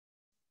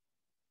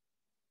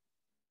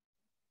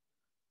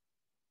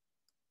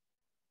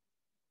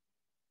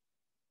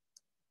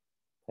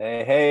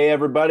Hey,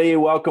 everybody.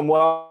 Welcome,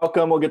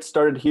 welcome. We'll get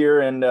started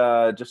here in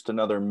just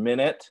another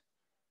minute.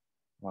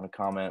 Want to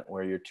comment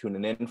where you're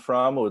tuning in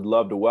from? Would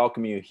love to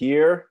welcome you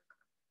here.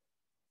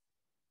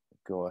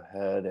 Go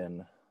ahead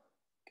and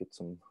get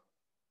some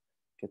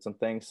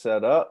things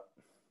set up.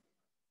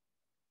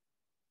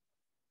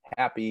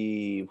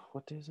 Happy,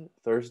 what is it?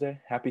 Thursday?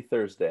 Happy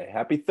Thursday.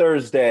 Happy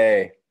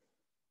Thursday.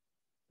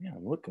 Yeah,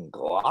 I'm looking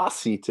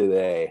glossy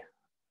today.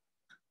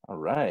 All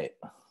right.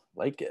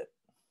 Like it.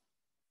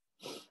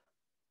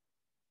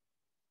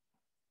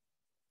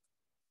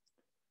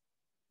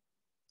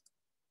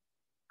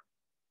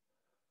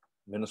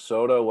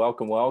 Minnesota,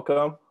 welcome,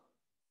 welcome.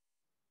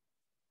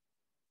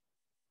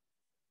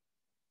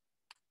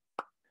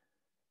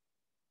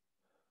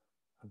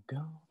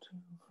 Go to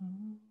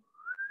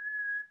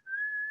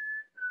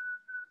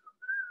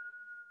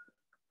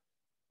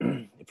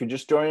if you're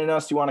just joining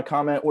us, you want to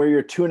comment where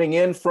you're tuning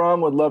in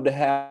from, would love to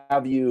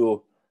have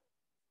you.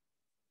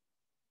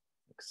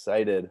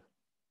 Excited.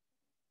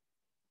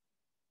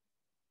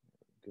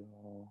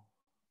 Go.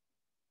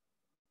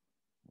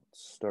 Let's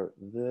start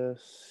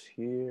this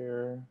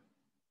here.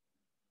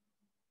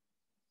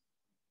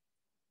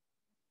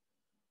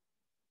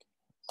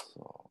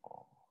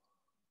 So,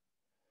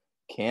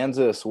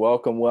 Kansas,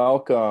 welcome,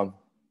 welcome.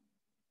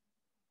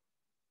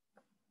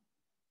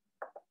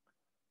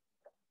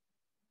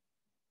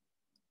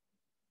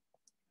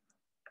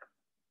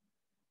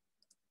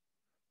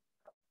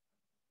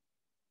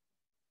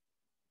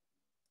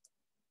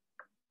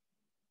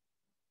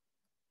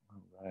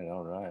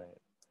 All right.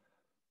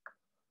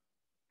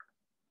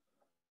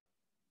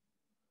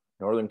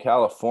 Northern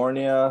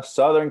California,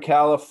 Southern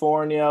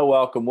California,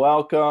 welcome,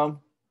 welcome.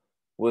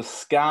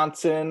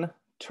 Wisconsin,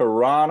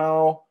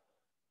 Toronto.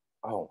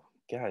 Oh,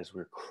 guys,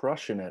 we're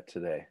crushing it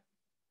today.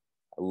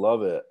 I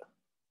love it.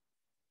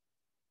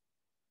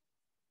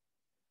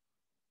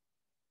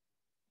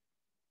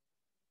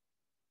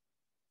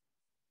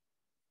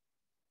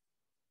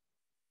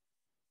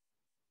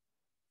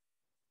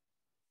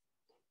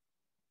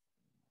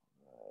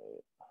 All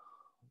right.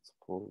 Let's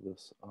pull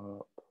this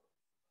up.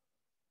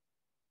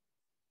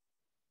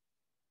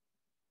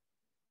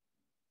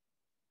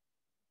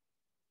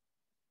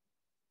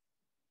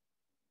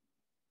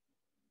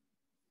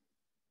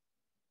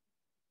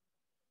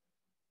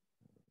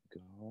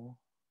 Go.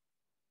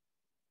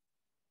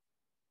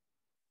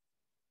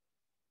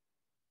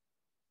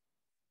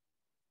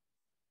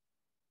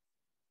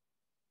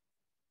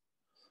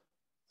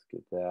 Let's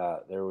get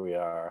that. There we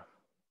are.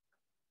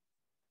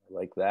 I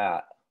like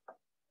that.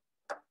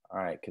 All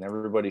right. Can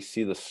everybody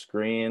see the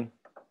screen?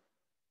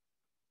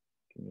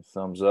 Give me a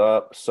thumbs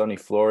up. Sunny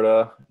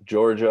Florida,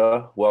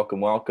 Georgia, welcome,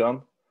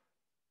 welcome.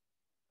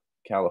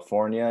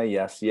 California,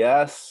 yes,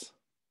 yes.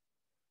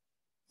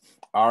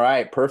 All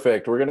right,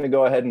 perfect. We're going to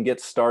go ahead and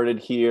get started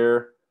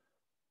here.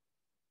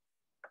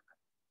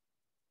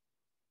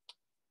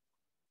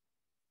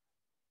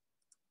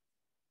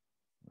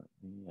 Let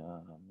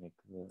me make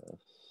this.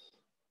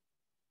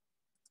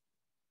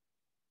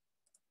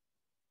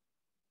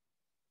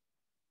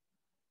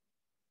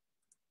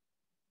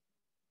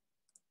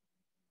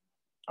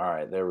 All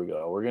right, there we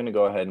go. We're going to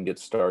go ahead and get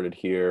started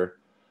here.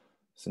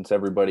 Since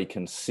everybody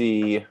can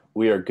see,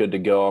 we are good to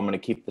go. I'm going to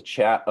keep the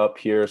chat up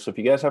here. So if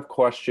you guys have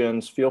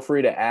questions, feel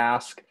free to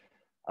ask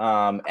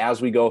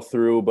as we go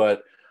through.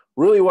 But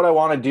really what I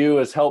want to do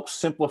is help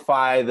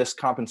simplify this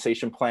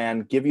compensation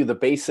plan, give you the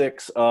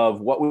basics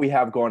of what we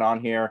have going on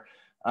here.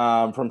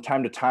 From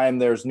time to time,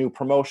 there's new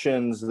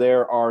promotions,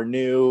 there are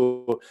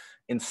new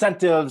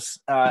incentives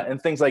and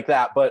things like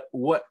that. But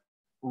what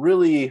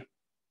really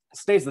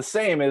stays the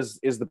same is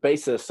the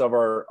basis of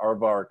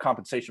our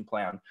compensation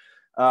plan,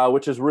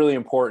 which is really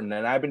important.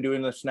 And I've been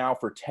doing this now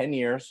for 10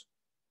 years.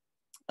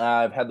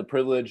 I've had the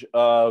privilege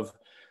of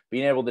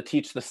being able to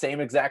teach the same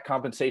exact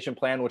compensation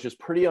plan, which is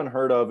pretty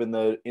unheard of in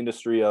the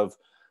industry of,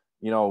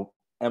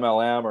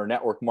 MLM or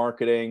network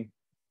marketing.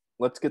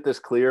 Let's get this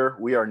clear.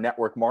 We are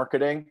network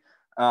marketing,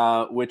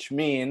 which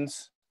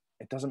means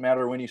it doesn't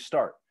matter when you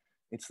start.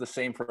 It's the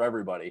same for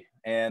everybody.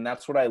 And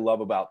that's what I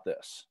love about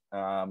this.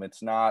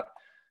 It's not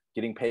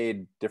getting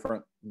paid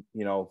different,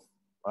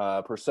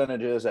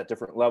 percentages at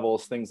different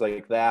levels, things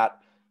like that.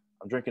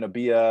 I'm drinking a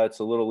beer. It's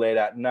a little late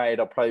at night.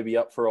 I'll probably be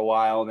up for a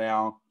while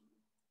now.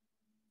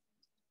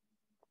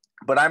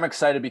 But I'm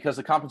excited because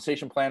the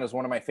compensation plan is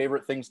one of my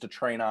favorite things to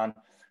train on.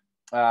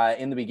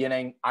 In the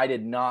beginning, I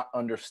did not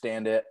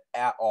understand it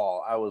at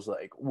all. I was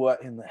like,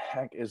 what in the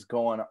heck is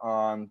going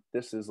on?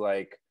 This is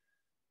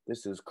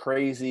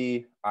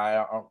crazy.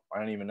 I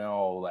don't even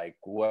know, like,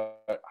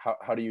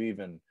 how do you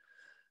even,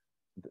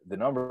 the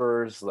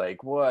numbers,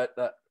 like what?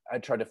 I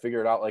tried to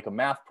figure it out like a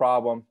math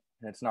problem,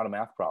 and it's not a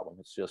math problem.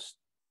 It's just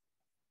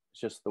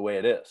the way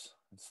it is.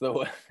 It's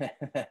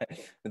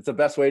the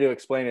best way to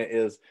explain it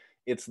is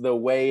it's the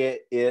way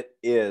it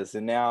is.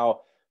 And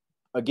now,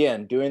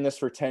 again, doing this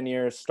for 10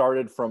 years,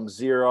 started from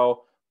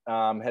zero,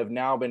 have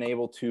now been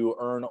able to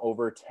earn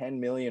over $10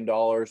 million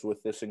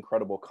with this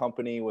incredible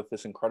company, with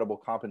this incredible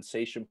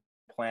compensation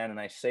plan. And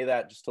I say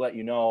that just to let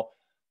you know,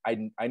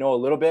 I know a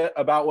little bit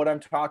about what I'm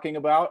talking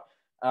about,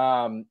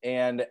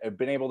 and I've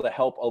been able to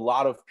help a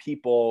lot of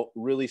people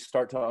really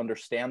start to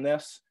understand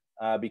this.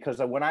 Because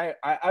when I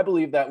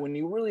believe that when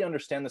you really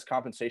understand this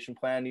compensation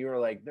plan, you're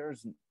like,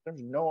 there's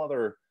no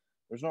other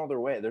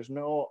way. There's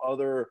no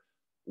other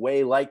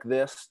way like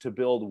this to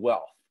build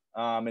wealth,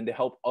 and to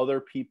help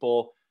other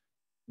people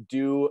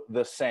do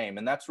the same.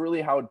 And that's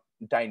really how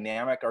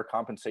dynamic our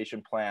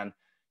compensation plan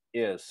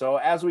is. So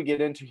as we get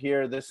into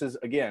here, this is,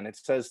 again, it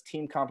says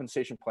team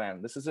compensation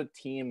plan. This is a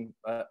team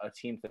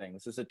thing.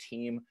 This is a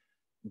team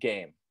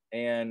game.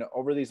 And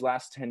over these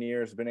last 10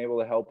 years, I've been able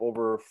to help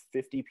over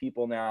 50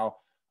 people now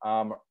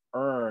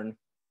earn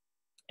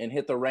and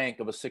hit the rank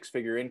of a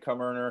six-figure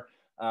income earner,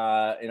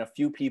 and a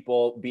few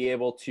people be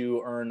able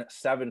to earn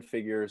seven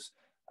figures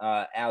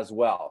as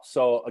well.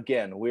 So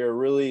again, we're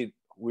really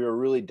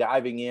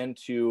diving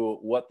into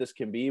what this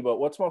can be, but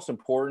what's most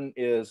important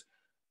is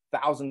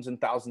thousands and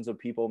thousands of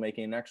people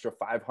making an extra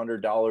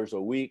 $500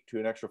 a week to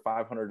an extra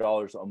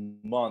 $500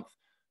 a month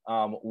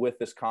with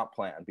this comp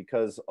plan,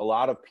 because a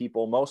lot of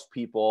people, most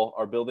people,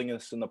 are building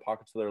this in the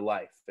pockets of their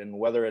life. And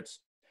whether it's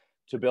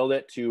to build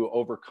it to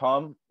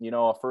overcome,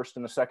 a first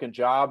and a second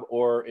job,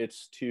 or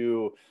it's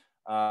to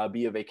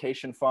be a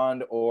vacation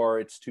fund, or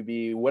it's to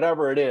be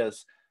whatever it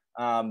is,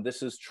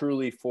 this is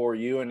truly for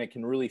you, and it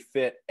can really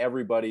fit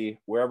everybody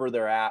wherever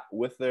they're at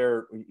with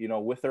their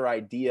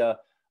idea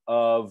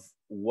of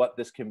what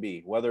this can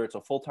be, whether it's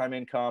a full-time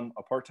income,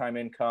 a part-time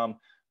income,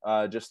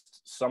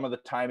 just some of the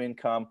time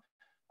income.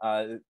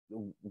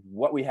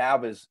 What we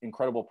have is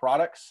incredible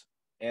products,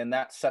 and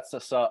that sets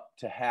us up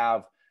to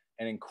have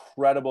an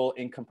incredible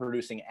income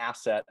producing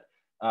asset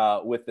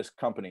with this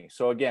company.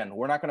 So again,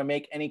 we're not going to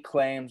make any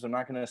claims. I'm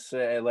not going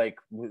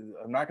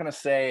to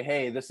say,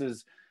 hey, this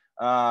is,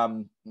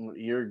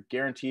 you're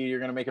guaranteed you're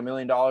going to make $1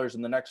 million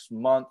in the next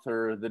month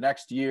or the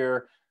next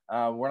year.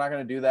 We're not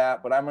going to do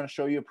that, but I'm going to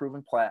show you a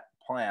proven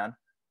plan,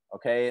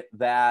 okay,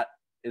 that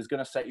is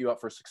going to set you up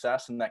for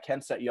success, and that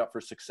can set you up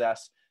for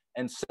success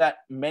and set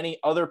many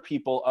other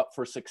people up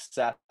for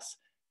success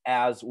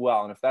as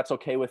well. And if that's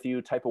okay with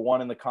you, type a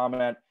 1 in the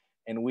comment,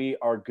 and we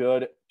are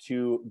good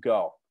to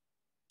go.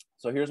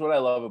 So here's what I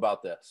love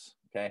about this,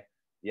 okay?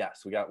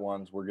 Yes, we got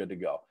ones, we're good to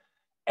go.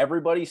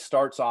 Everybody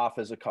starts off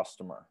as a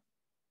customer,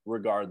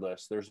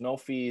 regardless. There's no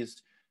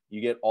fees.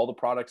 You get all the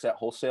products at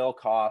wholesale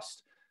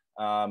cost.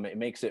 It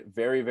makes it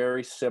very,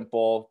 very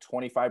simple,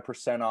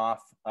 25%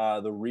 off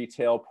the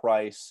retail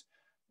price,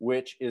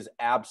 which is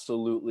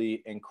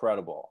absolutely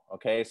incredible.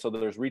 Okay, so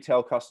there's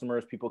retail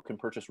customers. People can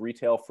purchase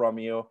retail from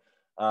you,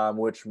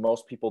 which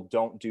most people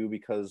don't do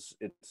because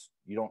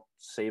you don't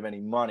save any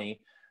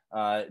money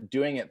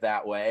doing it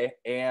that way.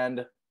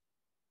 And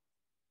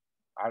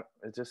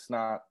it's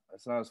not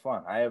as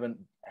fun. I haven't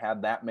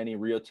had that many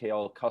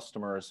retail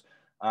customers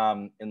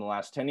in the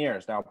last 10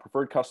 years. Now,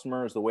 preferred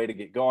customer is the way to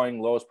get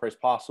going, lowest price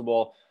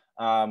possible.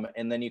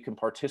 And then you can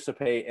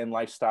participate in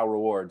lifestyle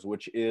rewards,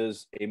 which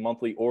is a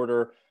monthly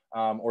order,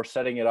 or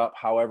setting it up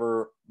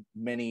however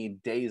many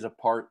days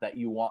apart that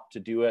you want to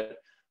do it.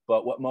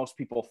 But what most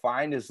people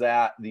find is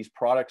that these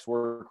products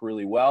work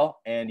really well,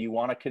 and you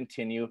want to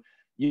continue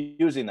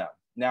using them.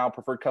 Now,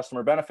 preferred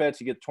customer benefits,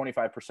 you get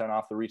 25%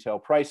 off the retail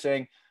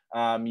pricing.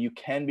 You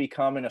can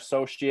become an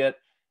associate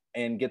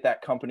and get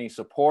that company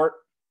support.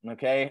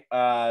 Okay.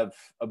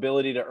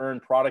 Ability to earn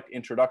product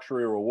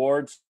introductory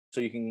rewards.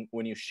 So you can,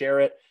 when you share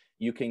it,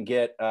 you can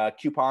get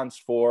coupons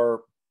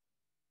for,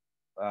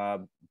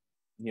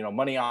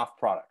 money off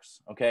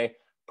products. Okay.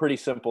 Pretty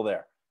simple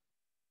there.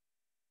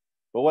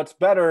 But what's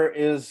better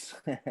is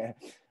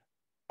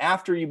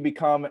after you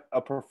become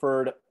a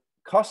preferred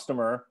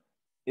customer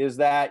is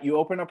that you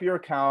open up your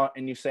account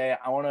and you say,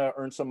 I want to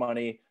earn some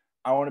money.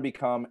 I want to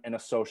become an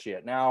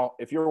associate. Now,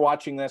 if you're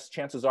watching this,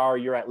 chances are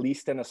you're at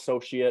least an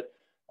associate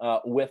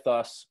with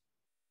us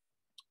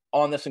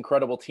on this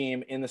incredible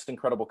team in this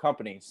incredible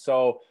company.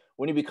 So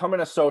when you become an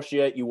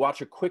associate, you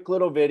watch a quick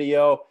little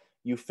video,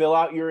 you fill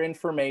out your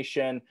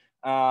information,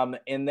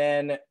 and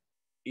then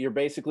you're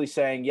basically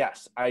saying,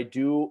 yes, I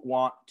do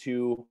want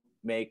to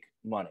make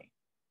money.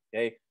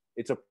 Okay.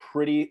 It's a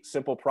pretty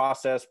simple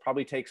process,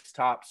 probably takes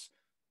tops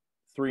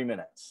 3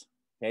 minutes.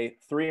 Okay.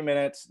 3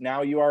 minutes.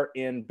 Now you are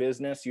in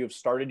business. You have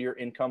started your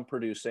income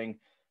producing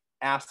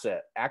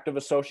asset. Active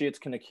associates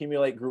can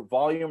accumulate group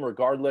volume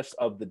regardless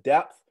of the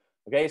depth.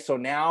 Okay. So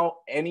now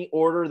any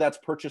order that's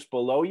purchased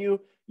below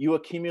you, you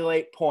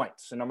accumulate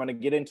points. And I'm going to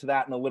get into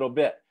that in a little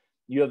bit.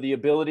 You have the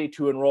ability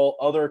to enroll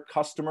other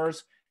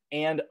customers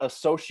and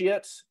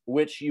associates,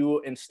 which you,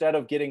 instead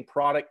of getting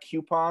product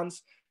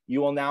coupons, you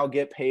will now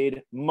get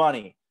paid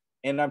money.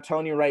 And I'm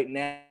telling you right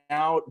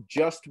now,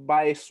 just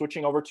by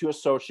switching over to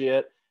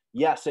associate,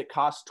 yes, it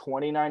costs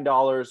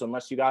 $29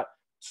 unless you got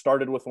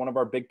started with one of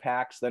our big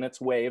packs, then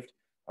it's waived.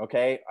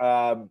 Okay.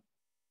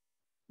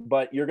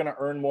 But you're going to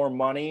earn more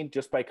money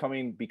just by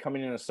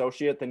becoming an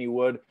associate than you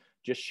would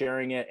just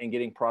sharing it and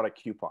getting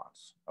product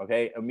coupons.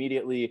 Okay.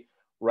 Immediately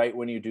right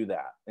when you do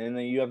that. And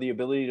then you have the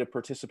ability to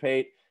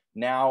participate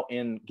now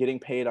in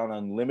getting paid on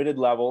unlimited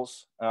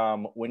levels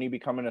when you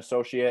become an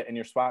associate and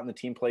you're spot in the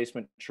team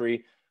placement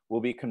tree. will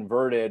be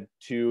converted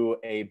to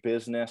a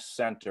business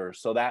center.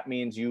 So that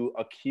means you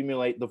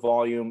accumulate the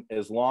volume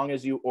as long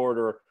as you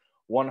order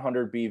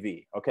 100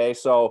 BV. Okay,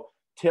 so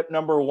tip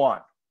number one.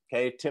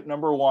 Okay, tip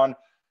number one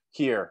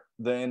here,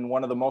 then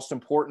one of the most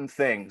important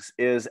things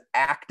is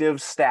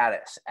active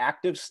status.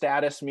 Active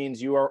status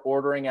means you are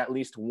ordering at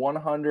least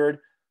 100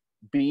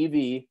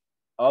 BV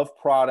of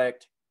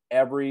product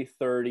every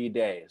 30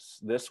 days.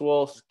 This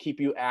will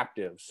keep you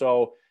active.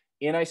 So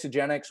in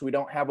Isogenics, we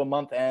don't have a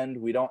month end.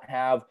 We don't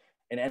have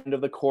an end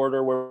of the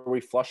quarter where we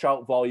flush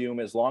out volume.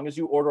 As long as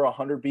you order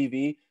 100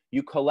 BV,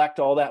 you collect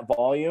all that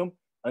volume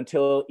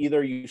until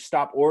either you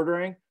stop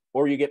ordering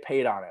or you get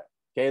paid on it.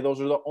 Okay,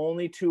 those are the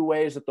only two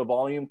ways that the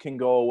volume can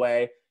go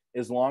away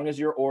as long as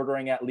you're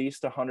ordering at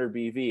least 100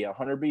 BV.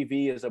 100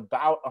 BV is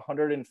about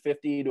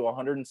 150 to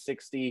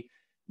 160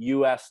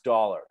 US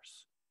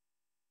dollars.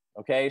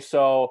 Okay,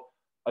 so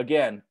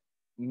again,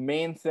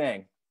 main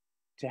thing,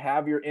 to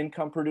have your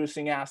income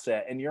producing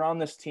asset, and you're on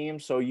this team,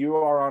 so you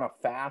are on a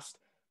fast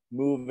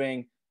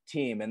moving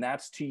team, and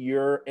that's to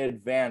your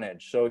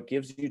advantage. So it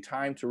gives you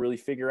time to really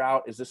figure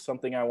out, is this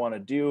something I want to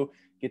do?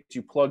 Gets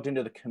you plugged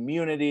into the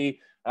community,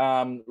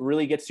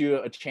 really gets you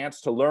a chance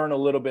to learn a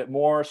little bit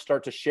more,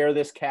 start to share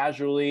this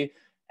casually.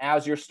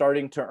 As you're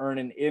starting to earn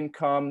an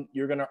income,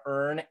 you're going to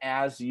earn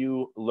as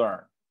you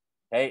learn.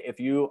 Okay, if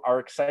you are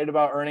excited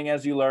about earning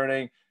as you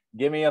learning,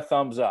 give me a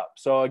thumbs up.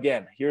 So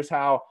again, here's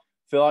how: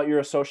 fill out your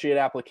associate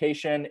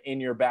application in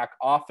your back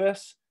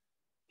office.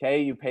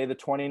 Okay, you pay the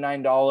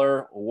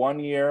 $29 1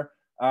 year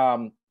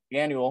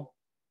annual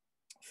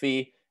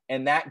fee,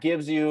 and that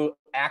gives you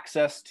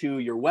access to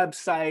your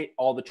website,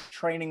 all the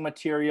training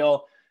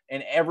material,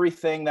 and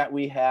everything that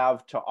we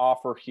have to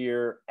offer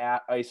here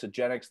at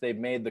Isogenics. They've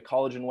made the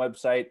collagen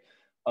website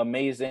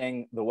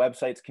amazing. The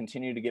websites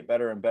continue to get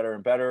better and better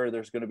and better.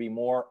 There's going to be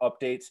more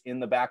updates in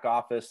the back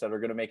office that are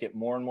going to make it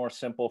more and more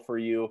simple for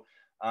you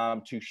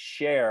to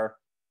share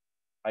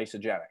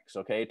Isogenics,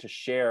 okay, to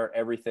share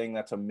everything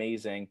that's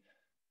amazing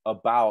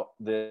about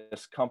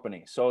this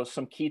company. So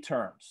some key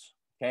terms,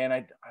 okay, and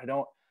I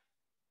don't,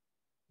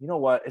 you know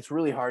what, it's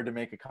really hard to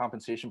make a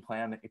compensation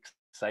plan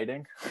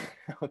exciting,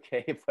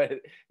 okay, but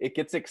it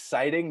gets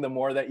exciting the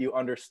more that you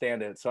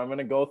understand it. So I'm going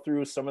to go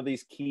through some of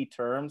these key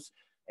terms,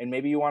 and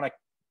maybe you want to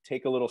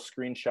take a little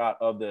screenshot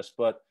of this.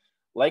 But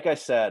like I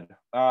said,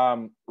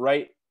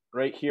 right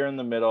here in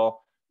the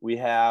middle, we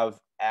have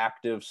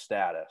active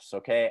status,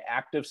 okay?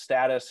 Active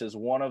status is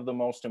one of the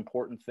most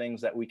important things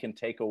that we can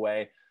take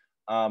away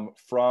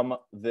from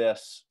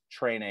this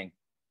training,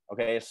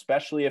 okay?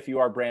 Especially if you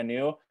are brand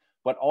new,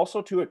 but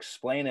also to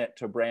explain it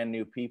to brand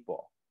new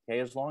people,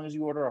 okay? As long as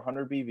you order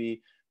 100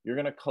 BV, you're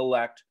gonna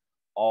collect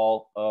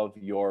all of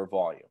your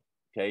volume,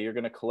 okay? You're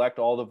gonna collect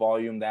all the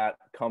volume that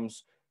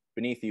comes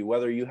beneath you,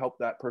 whether you help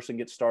that person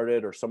get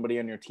started or somebody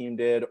on your team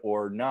did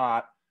or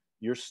not,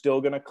 you're still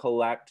gonna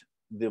collect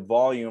the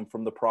volume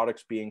from the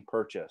products being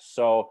purchased.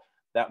 So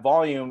that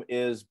volume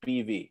is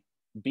BV.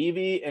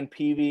 BV and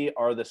PV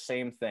are the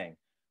same thing.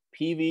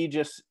 PV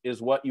just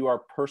is what you are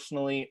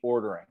personally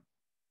ordering.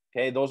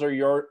 Okay, those are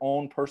your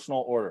own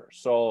personal orders.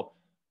 So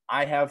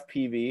I have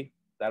PV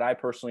that I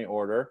personally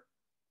order.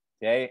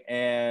 Okay,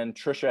 and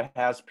Trisha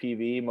has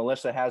PV,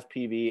 Melissa has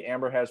PV,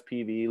 Amber has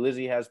PV,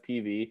 Lizzie has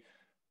PV.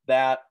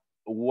 That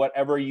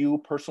whatever you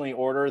personally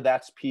order,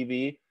 that's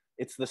PV.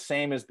 It's the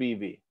same as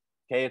BV.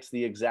 Okay, it's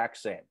the exact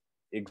same.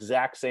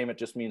 Exact same. It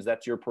just means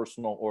that's your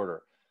personal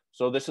order.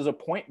 So this is a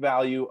point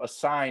value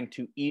assigned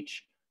to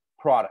each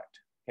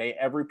product. Okay,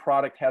 every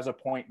product has a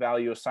point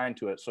value assigned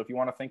to it. So if you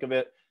want to think of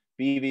it,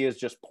 BV is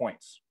just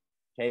points.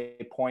 Okay,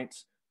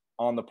 points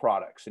on the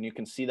products, and you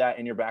can see that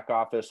in your back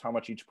office how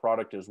much each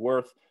product is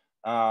worth.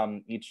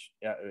 And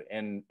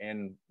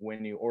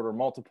when you order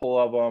multiple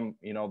of them,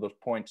 you know, those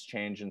points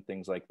change and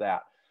things like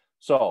that.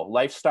 So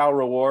lifestyle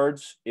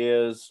rewards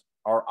is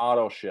our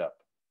auto ship.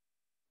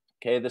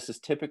 Okay, this is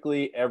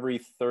typically every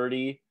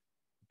 30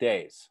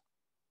 days.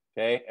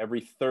 Okay,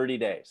 every 30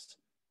 days.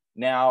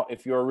 Now,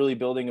 if you're really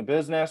building a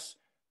business,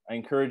 I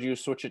encourage you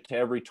to switch it to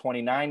every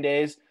 29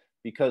 days,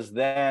 because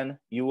then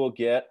you will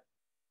get,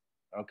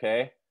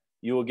 okay,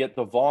 you will get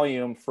the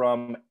volume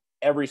from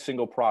every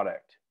single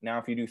product. Now,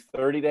 if you do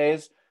 30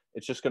 days,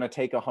 it's just going to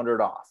take 100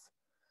 off.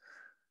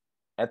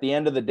 At the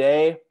end of the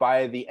day,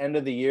 by the end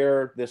of the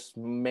year, this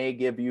may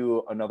give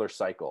you another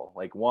cycle,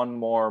 like one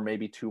more,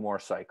 maybe two more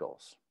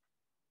cycles.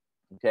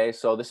 Okay,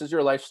 so this is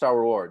your lifestyle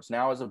rewards.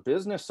 Now, as a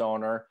business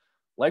owner,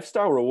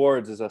 lifestyle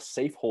rewards is a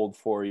safe hold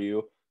for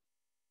you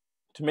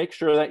to make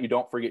sure that you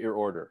don't forget your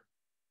order.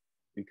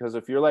 Because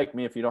if you're like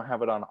me, if you don't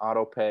have it on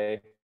auto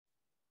pay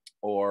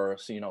or,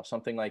 so, you know,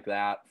 something like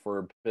that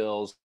for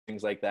bills,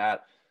 things like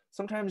that,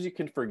 sometimes you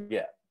can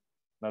forget.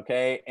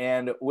 Okay,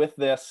 and with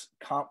this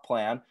comp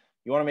plan,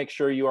 you want to make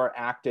sure you are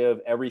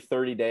active every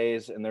 30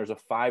 days, and there's a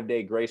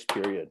 5-day grace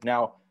period.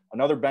 Now,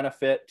 another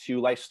benefit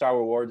to lifestyle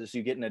rewards is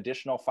you get an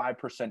additional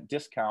 5%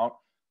 discount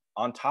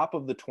on top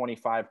of the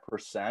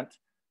 25%,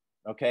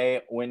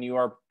 okay, when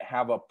you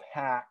have a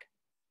pack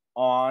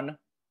on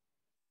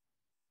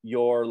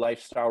your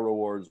lifestyle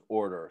rewards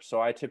order. So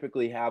I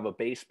typically have a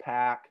base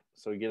pack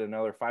So you get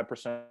another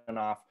 5%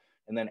 off,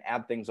 and then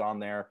add things on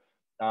there.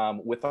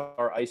 With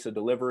our ISA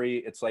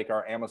delivery, it's like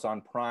our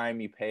Amazon Prime.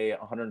 You pay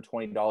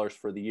 $120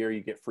 for the year.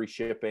 You get free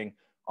shipping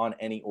on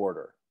any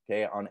order.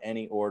 Okay, on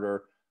any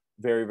order.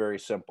 Very, very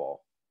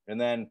simple.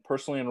 And then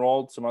personally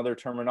enrolled, some other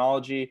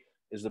terminology,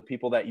 is the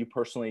people that you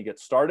personally get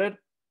started.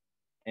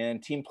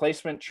 And team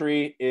placement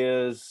tree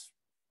is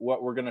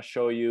what we're going to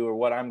show you, or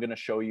what I'm going to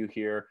show you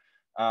here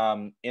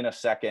in a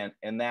second.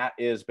 And that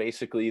is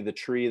basically the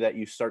tree that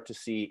you start to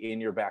see in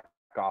your back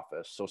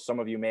office. So some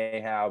of you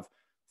may have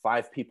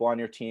 5 people on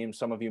your team.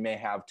 Some of you may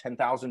have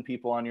 10,000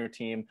 people on your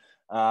team,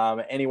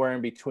 anywhere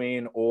in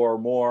between or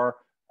more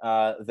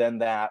than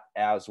that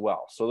as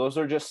well. So those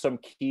are just some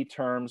key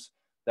terms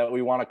that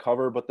we want to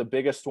cover. But the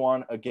biggest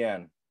one,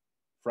 again,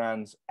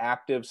 friends,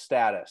 active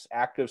status.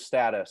 Active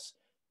status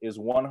is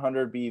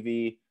 100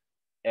 BV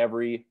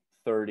every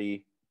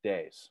 30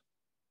 days.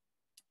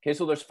 Okay,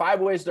 so there's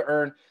 5 ways to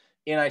earn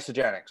in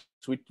Isagenix.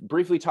 So we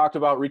briefly talked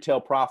about retail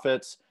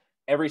profits.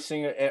 Every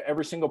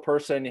single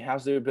person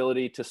has the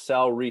ability to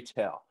sell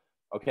retail.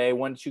 Okay,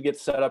 once you get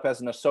set up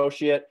as an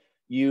associate,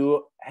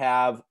 you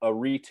have a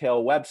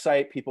retail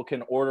website. People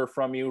can order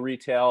from you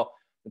retail.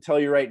 I'll tell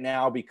you right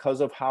now, because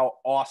of how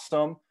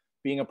awesome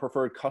being a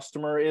preferred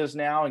customer is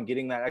now and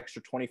getting that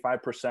extra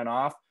 25%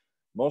 off,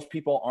 most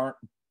people aren't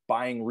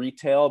buying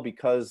retail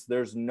because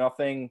there's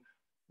nothing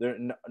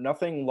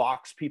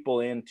locks people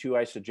into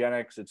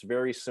Isagenix. It's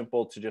very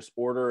simple to just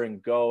order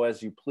and go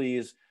as you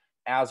please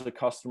as a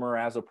customer,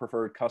 as a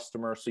preferred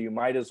customer. So you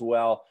might as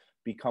well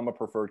become a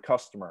preferred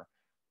customer.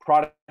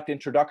 Product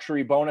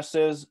introductory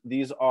bonuses.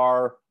 These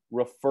are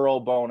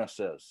referral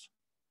bonuses.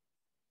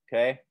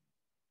 Okay.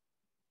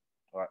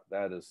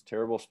 That is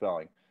terrible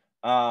spelling.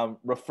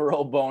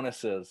 Referral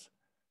bonuses.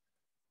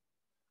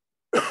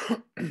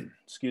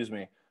 Excuse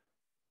me.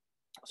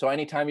 So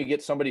anytime you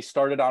get somebody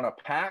started on a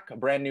pack, a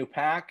brand new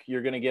pack,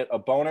 you're going to get a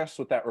bonus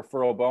with that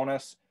referral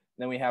bonus.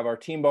 Then we have our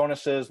team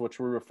bonuses, which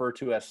we refer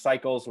to as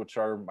cycles, which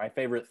are my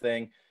favorite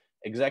thing,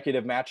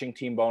 executive matching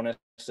team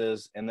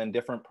bonuses, and then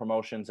different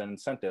promotions and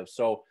incentives.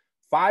 So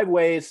 5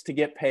 ways to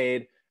get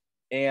paid.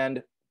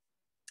 And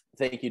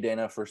thank you,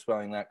 Dana, for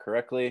spelling that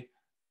correctly.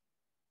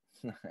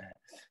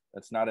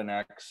 That's not an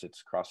X,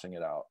 it's crossing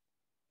it out.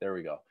 There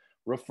we go.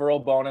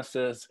 Referral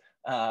bonuses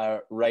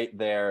right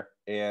there.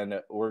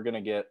 And we're going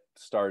to get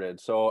started.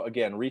 So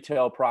again,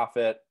 retail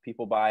profit,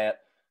 people buy it.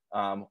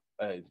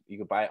 You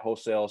can buy it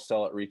wholesale,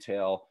 sell it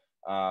retail,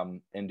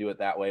 and do it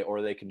that way,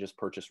 or they can just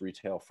purchase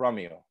retail from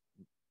you.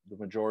 The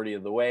majority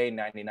of the way,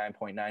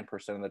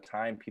 99.9% of the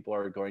time, people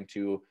are going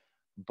to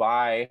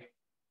buy,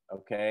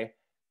 okay,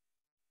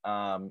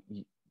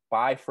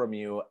 buy from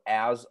you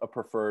as a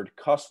preferred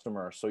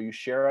customer. So you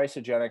share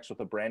Isagenix with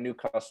a brand new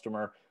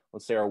customer.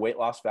 Let's say our weight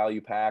loss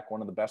value pack,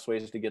 one of the best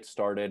ways to get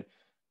started.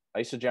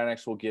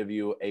 Isagenix will give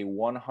you a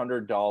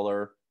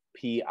 $100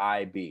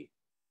 PIB,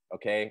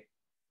 okay?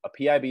 A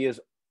PIB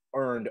is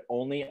earned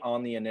only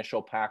on the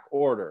initial pack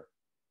order,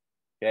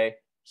 okay?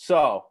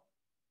 So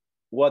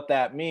what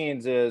that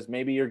means is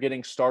maybe you're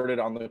getting started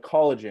on the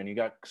collagen. You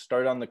got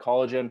started on the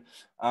collagen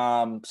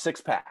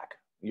 6-pack.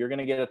 You're going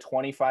to get a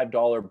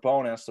 $25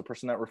 bonus. The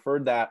person that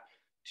referred that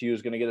to you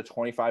is going to get a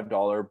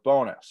 $25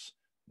 bonus.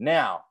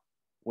 Now,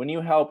 when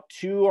you help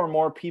 2 or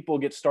more people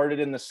get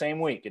started in the same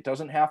week, it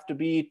doesn't have to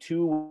be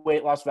 2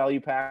 weight loss value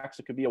packs.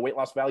 It could be a weight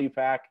loss value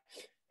pack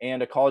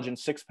and a collagen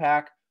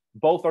 6-pack.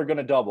 Both are going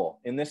to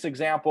double. In this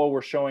example,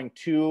 we're showing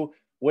 2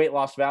 weight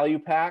loss value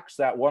packs.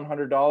 That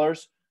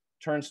 $100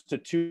 turns to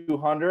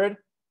 $200,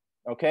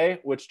 okay,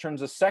 which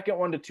turns the second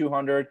one to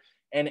 $200,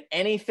 and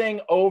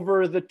anything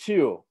over the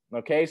 2,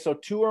 okay, so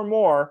 2 or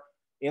more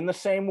in the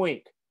same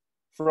week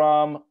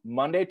from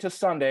Monday to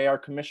Sunday, our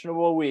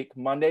commissionable week,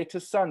 Monday to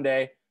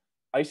Sunday,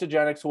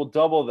 Isagenix will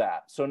double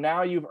that. So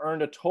now you've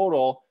earned a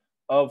total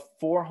of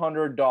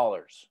 $400,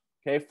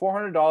 okay,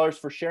 $400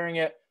 for sharing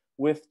it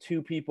with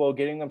 2 people,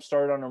 getting them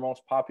started on their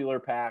most popular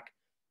pack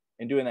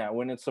and doing that.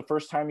 When it's the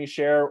first time you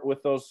share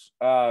with those,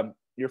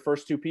 your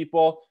first 2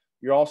 people,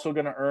 you're also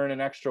going to earn an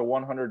extra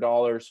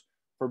 $100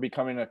 for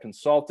becoming a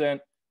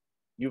consultant.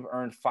 You've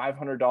earned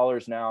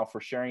 $500 now for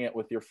sharing it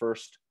with your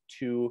first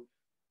 2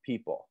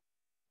 people.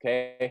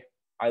 Okay.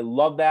 I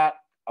love that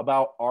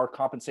about our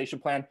compensation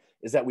plan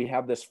is that we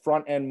have this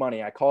front end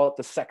money. I call it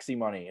the sexy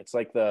money. It's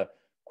like the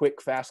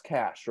quick, fast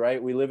cash,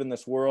 right? We live in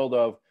this world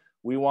of,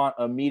 we want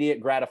immediate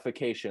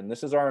gratification.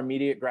 This is our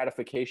immediate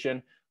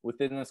gratification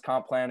within this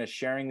comp plan, is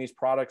sharing these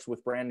products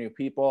with brand new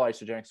people.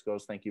 Isagenix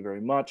goes, thank you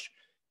very much.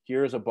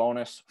 Here's a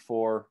bonus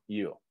for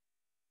you.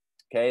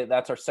 Okay,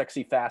 that's our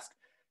sexy fast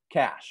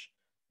cash.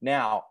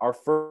 Now, our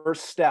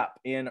first step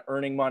in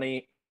earning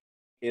money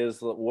is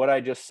what I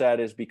just said,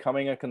 is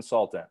becoming a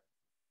consultant.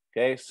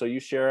 Okay, so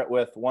you share it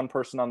with 1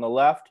 person on the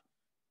left,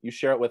 you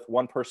share it with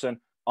 1 person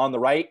on the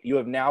right. You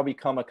have now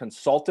become a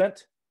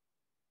consultant.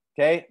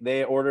 Okay,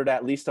 they ordered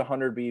at least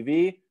 100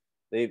 BV.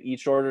 They've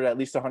each ordered at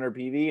least 100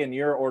 BV, and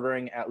you're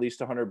ordering at least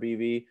 100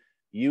 BV.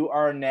 You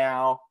are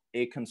now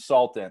a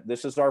consultant.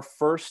 This is our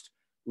first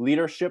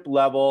leadership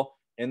level,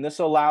 and this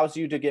allows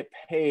you to get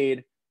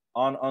paid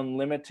on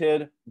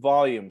unlimited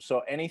volume. So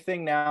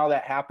anything now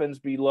that happens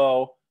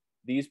below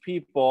these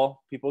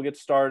people get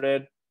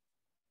started.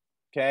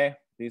 Okay.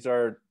 These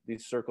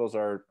circles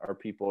are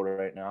people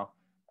right now.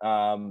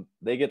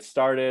 They get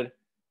started.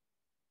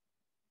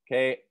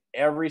 Okay.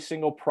 Every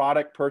single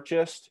product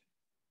purchased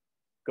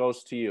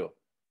goes to you,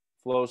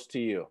 flows to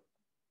you,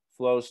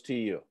 flows to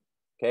you.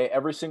 Okay.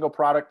 Every single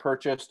product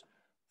purchased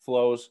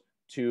flows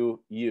to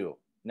you.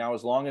 Now,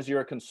 as long as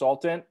you're a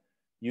consultant,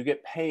 you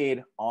get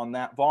paid on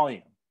that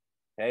volume.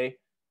 Okay.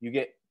 You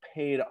get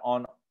paid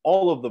on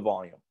all of the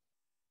volume.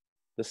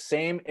 The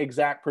same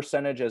exact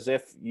percentage as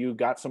if you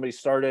got somebody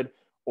started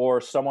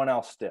or someone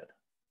else did.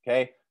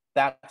 Okay.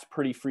 That's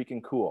pretty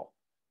freaking cool.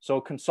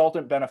 So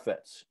consultant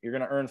benefits, you're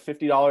going to earn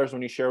 $50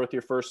 when you share with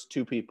your first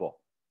 2 people.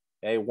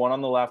 Okay. One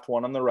on the left,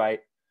 one on the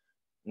right.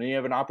 And then you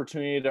have an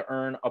opportunity to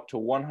earn up to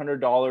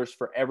 $100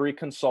 for every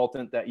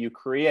consultant that you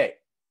create.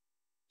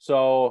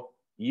 So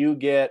you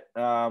get,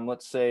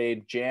 let's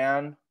say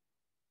Jan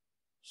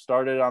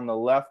started on the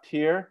left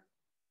here.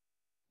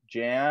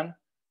 Jan,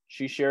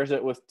 she shares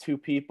it with 2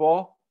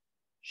 people.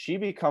 She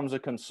becomes a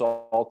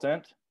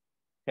consultant.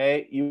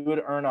 Okay. You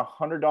would earn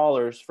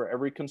 $100 for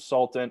every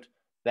consultant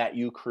that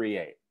you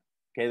create.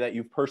 Okay. That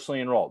you've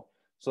personally enrolled.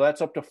 So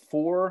that's up to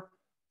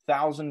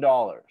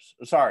 $4,000.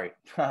 Sorry,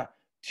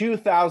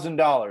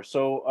 $2,000.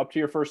 So up to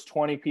your first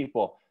 20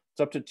 people, it's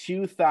up to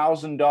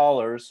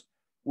 $2,000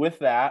 with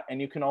that.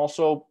 And you can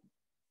also,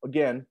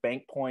 again,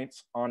 bank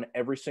points on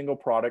every single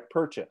product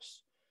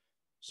purchase.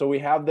 So we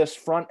have this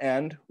front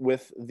end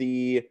with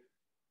the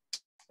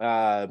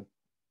rank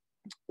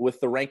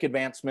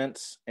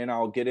advancements, and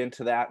I'll get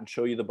into that and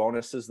show you the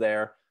bonuses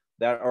there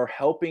that are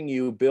helping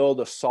you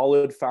build a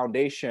solid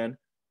foundation,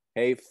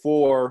 okay,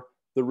 for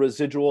the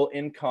residual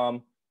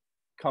income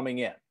coming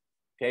in.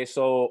 Okay,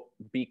 so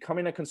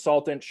becoming a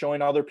consultant,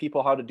 showing other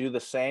people how to do the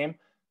same,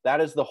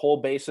 that is the whole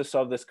basis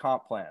of this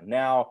comp plan.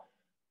 Now,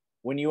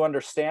 when you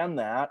understand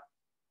that,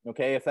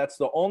 okay, if that's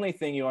the only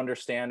thing you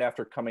understand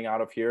after coming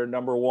out of here,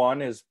 number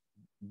 1 is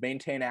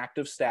maintain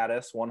active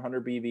status,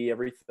 100 BV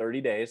every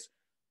 30 days.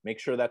 Make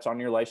sure that's on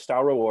your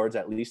lifestyle rewards,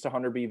 at least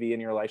 100 BV in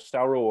your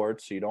lifestyle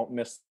rewards, so you don't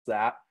miss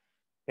that.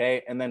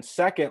 Okay, and then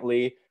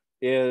secondly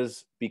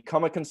is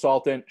become a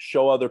consultant,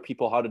 show other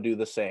people how to do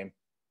the same.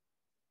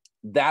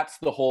 That's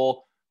the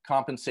whole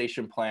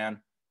compensation plan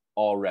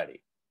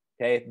already.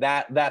 Okay,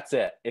 that's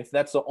it. If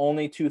that's the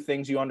only 2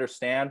 things you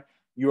understand,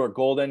 you are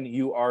golden,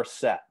 you are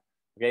set.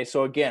 Okay,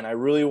 so again, I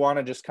really want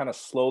to just kind of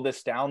slow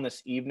this down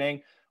this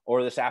evening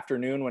or this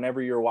afternoon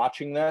whenever you're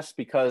watching this,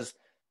 because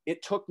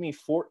it took me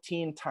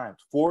 14 times,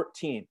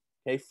 14,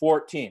 okay,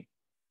 14.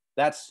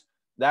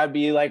 That'd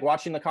be like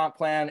watching the comp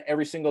plan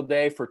every single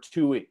day for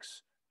 2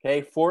 weeks,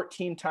 okay,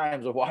 14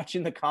 times of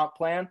watching the comp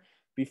plan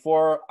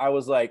before I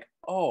was like,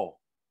 oh,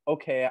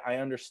 okay, I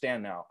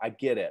understand now, I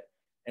get it.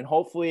 And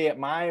hopefully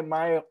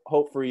my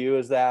hope for you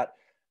is that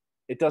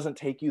it doesn't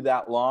take you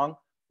that long,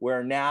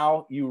 where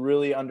now you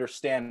really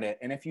understand it.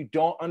 And if you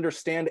don't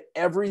understand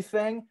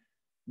everything,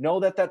 know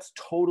that that's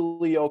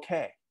totally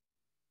okay.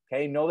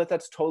 Okay, know that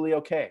that's totally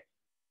okay.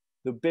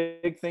 The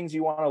big things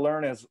you want to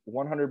learn is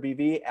 100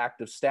 BV,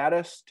 active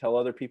status, tell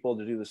other people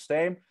to do the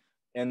same,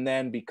 and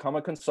then become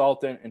a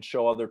consultant and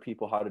show other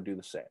people how to do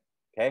the same.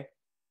 Okay,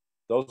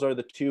 those are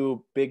the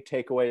 2 big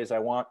takeaways I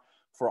want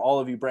for all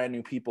of you brand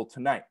new people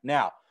tonight.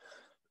 Now,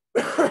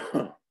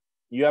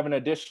 you have an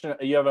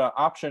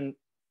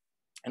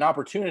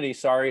opportunity,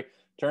 to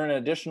earn an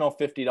additional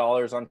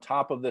 $50 on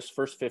top of this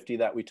first 50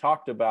 that we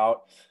talked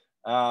about.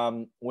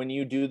 When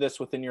you do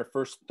this within your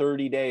first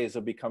 30 days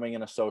of becoming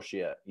an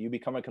associate, you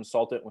become a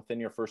consultant within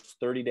your first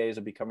 30 days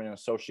of becoming an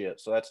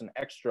associate. So that's an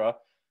extra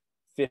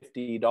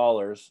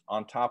 $50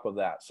 on top of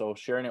that. So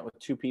sharing it with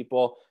 2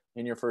 people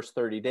in your first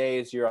 30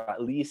 days, you're at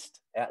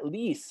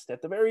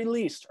the very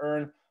least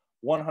earn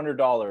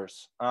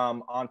 $100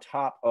 on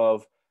top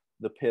of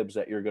the PIBs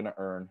that you're going to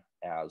earn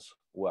as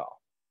well.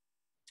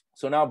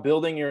 So now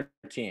building your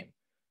team.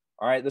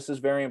 All right, this is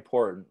very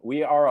important.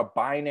 We are a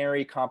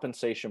binary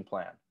compensation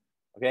plan.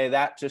 Okay,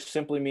 that just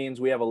simply means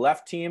we have a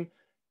left team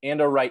and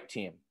a right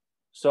team.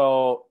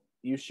 So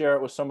you share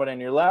it with somebody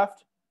on your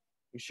left,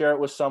 you share it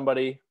with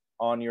somebody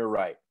on your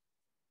right.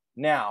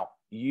 Now,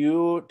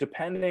 you,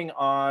 depending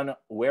on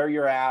where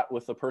you're at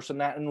with the person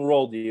that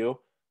enrolled you,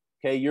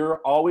 okay,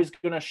 you're always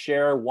going to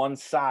share one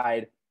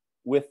side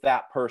with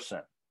that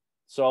person.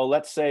 So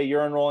let's say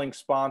your enrolling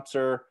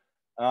sponsor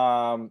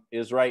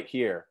is right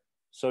here.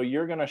 So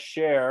you're going to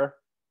share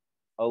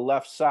a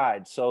left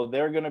side. So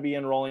they're going to be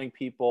enrolling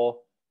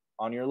people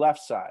on your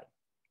left side.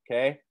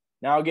 Okay.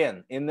 Now,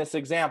 again, in this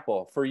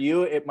example, for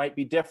you, it might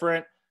be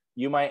different.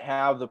 You might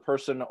have the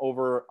person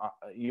over,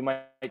 you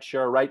might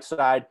share a right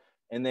side,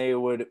 and they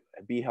would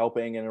be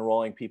helping and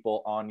enrolling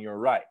people on your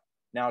right.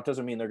 Now, it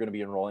doesn't mean they're going to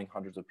be enrolling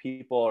hundreds of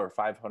people or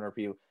 500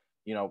 people.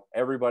 You know,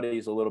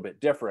 everybody's a little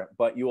bit different,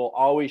 but you will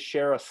always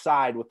share a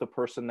side with the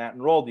person that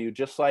enrolled you,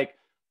 just like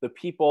the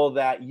people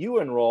that you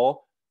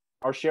enroll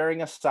are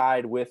sharing a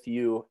side with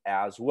you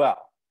as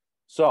well.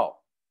 So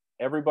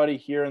everybody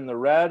here in the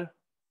red,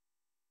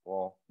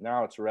 well,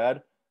 now it's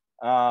red.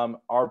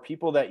 are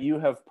people that you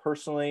have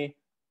personally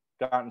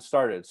gotten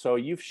started. So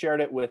you've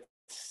shared it with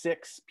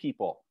 6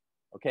 people,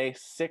 okay?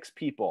 6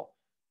 people.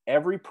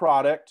 Every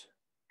product,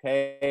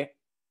 okay,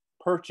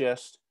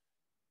 purchased,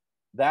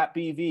 that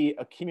BV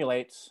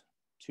accumulates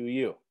to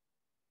you,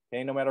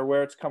 okay? No matter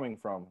where it's coming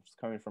from. It's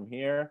coming from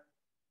here,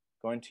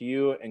 going to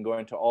you, and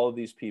going to all of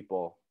these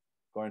people.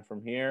 Going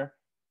from here,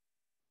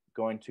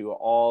 going to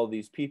all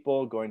these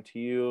people, going to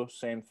you,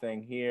 same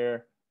thing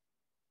here,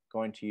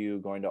 going to you,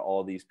 going to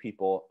all these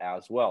people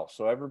as well.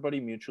 So everybody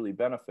mutually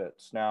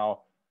benefits.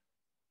 Now,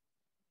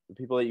 the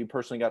people that you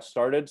personally got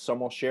started,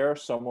 some will share,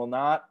 some will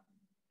not.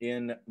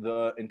 In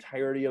the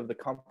entirety of the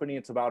company,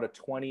 it's about a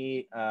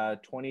 20 to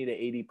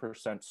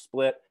 80%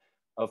 split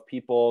of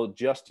people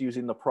just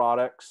using the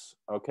products,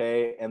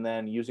 okay, and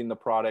then using the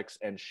products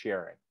and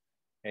sharing.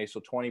 Okay, so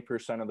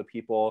 20% of the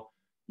people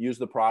use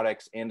the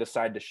products and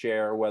decide to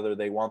share, whether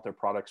they want their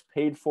products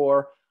paid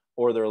for,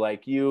 or they're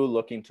like you,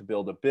 looking to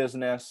build a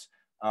business,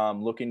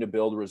 looking to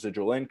build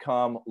residual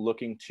income,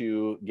 looking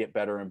to get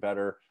better and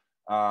better,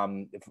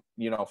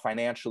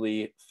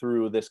 financially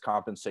through this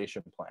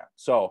compensation plan.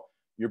 So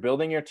you're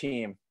building your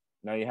team.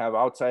 Now you have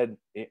outside,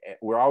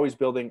 we're always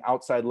building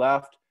outside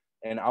left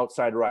and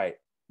outside right.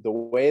 The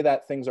way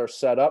that things are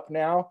set up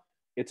now,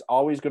 it's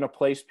always going to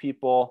place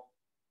people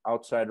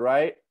outside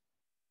right,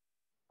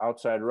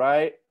 outside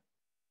right,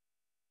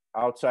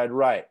 outside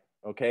right.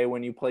 Okay,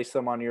 when you place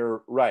them on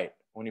your right.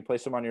 When you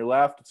place them on your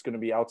left, it's going to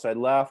be outside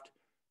left,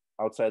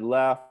 outside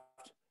left,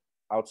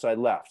 outside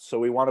left. So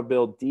we want to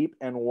build deep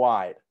and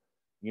wide.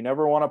 You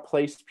never want to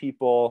place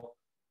people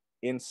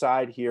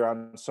inside here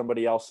on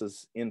somebody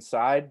else's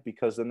inside,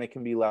 because then they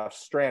can be left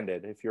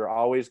stranded. If you're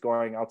always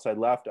going outside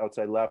left,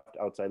 outside left,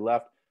 outside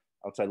left,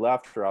 outside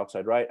left, or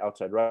outside right,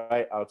 outside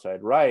right,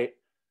 outside right,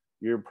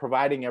 you're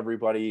providing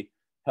everybody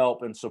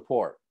help and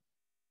support.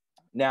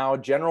 Now,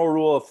 general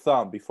rule of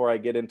thumb, before I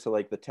get into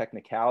like the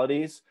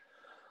technicalities,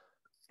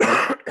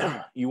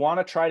 you want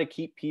to try to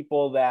keep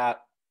people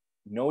that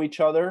know each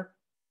other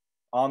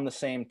on the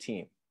same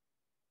team,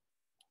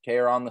 okay,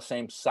 or on the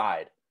same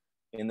side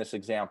in this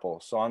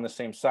example. So on the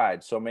same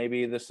side. So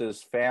maybe this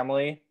is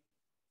family.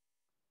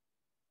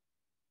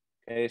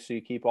 Okay, so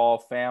you keep all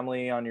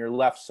family on your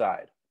left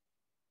side.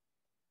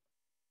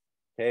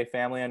 Okay,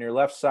 family on your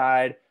left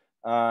side.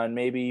 And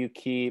maybe you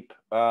keep,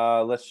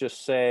 let's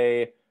just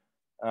say,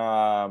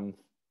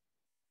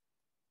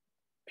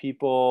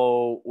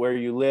 people where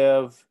you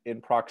live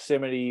in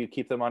proximity, you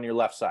keep them on your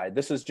left side.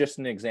 This is just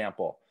an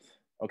example.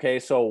 Okay,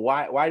 so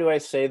why do I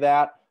say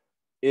that?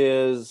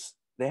 Is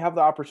they have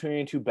the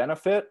opportunity to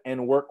benefit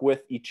and work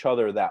with each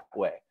other that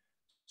way.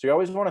 So you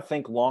always want to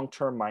think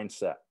long-term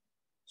mindset.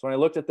 So when I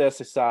looked at this,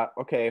 I thought,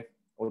 okay,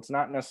 well, it's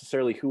not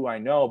necessarily who I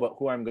know, but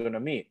who I'm going to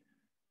meet.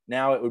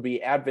 Now it would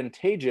be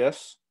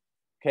advantageous,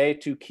 okay,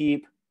 to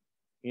keep,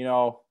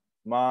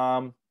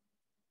 mom,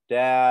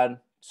 dad,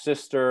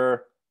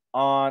 sister,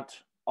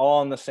 aunt, all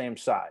on the same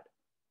side.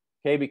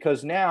 Okay,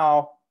 because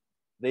now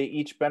they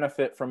each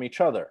benefit from each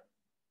other.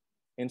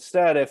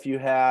 Instead, if you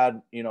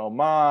had,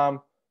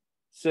 mom,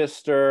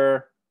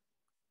 sister,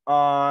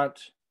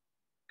 aunt,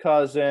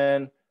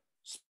 cousin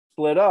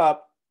split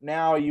up,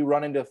 now you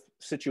run into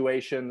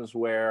situations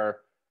where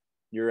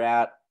you're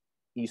at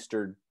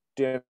Easter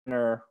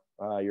dinner,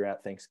 you're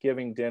at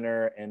Thanksgiving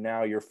dinner, and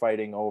now you're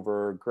fighting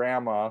over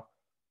grandma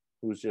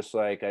who's just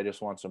like, I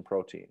just want some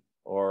protein,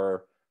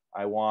 or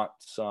I want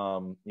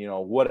some,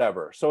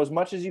 whatever. So as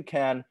much as you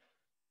can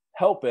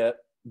help it,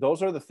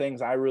 those are the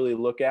things I really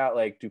look at.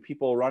 Like, do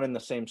people run in the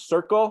same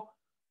circle?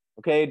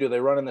 Okay, do they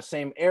run in the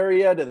same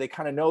area? Do they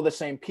kind of know the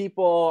same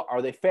people?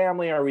 Are they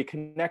family? Are we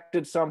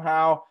connected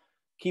somehow?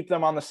 Keep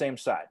them on the same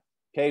side.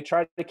 Okay,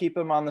 try to keep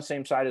them on the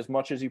same side as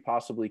much as you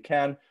possibly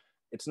can.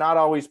 It's not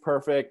always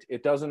perfect.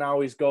 It doesn't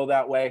always go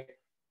that way,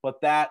 but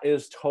that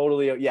is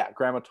totally, yeah,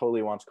 grandma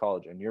totally wants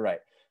collagen. You're right.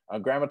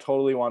 Grandma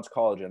totally wants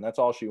collagen. That's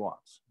all she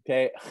wants.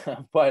 Okay,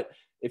 but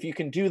if you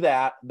can do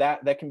that,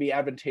 that can be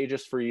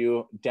advantageous for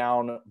you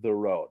down the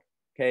road.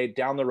 Okay,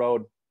 down the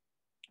road.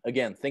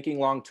 Again, thinking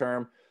long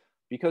term.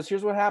 Because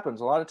here's what happens.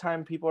 A lot of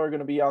time people are going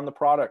to be on the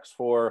products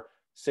for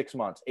 6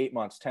 months, 8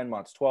 months, 10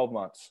 months, 12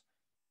 months.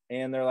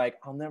 And they're like,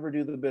 I'll never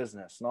do the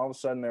business. And all of a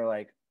sudden they're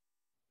like,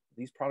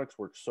 these products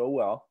work so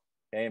well.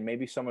 Okay, and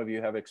maybe some of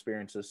you have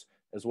experiences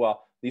as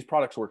well. These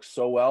products work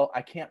so well.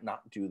 I can't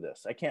not do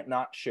this. I can't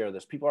not share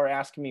this. People are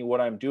asking me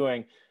what I'm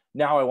doing.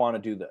 Now I want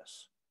to do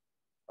this.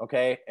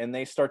 Okay, and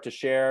they start to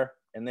share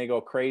and they go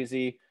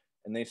crazy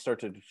and they start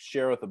to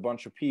share with a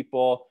bunch of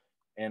people.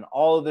 And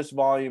all of this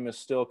volume is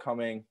still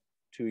coming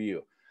to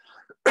you.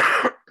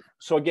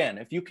 So again,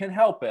 if you can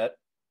help it,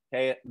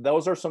 okay,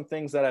 those are some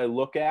things that I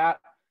look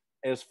at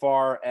as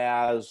far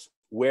as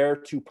where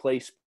to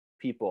place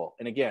people.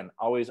 And again,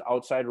 always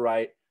outside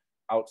right,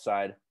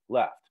 outside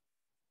left.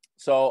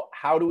 So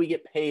how do we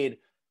get paid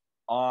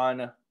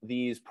on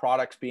these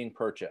products being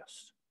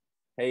purchased?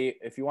 Hey,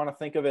 if you want to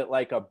think of it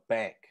like a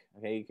bank,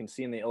 okay, you can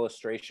see in the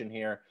illustration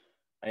here.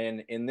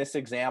 And in this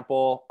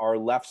example, our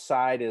left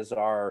side is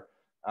our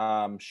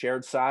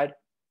shared side.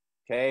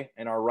 Okay.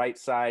 And our right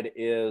side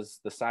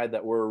is the side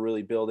that we're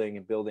really building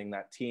and building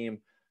that team,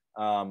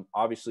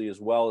 obviously,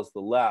 as well as the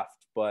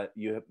left, but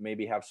you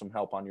maybe have some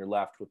help on your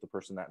left with the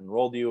person that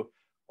enrolled you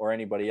or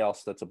anybody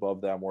else that's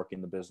above them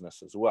working the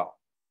business as well.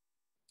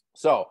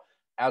 So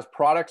as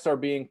products are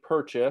being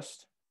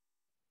purchased,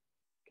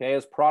 okay,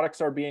 as products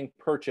are being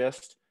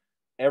purchased,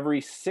 every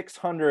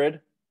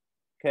 600,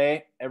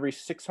 okay, every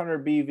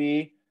 600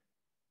 BV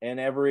and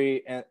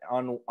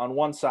on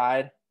one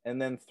side,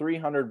 and then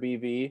 300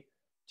 BV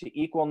to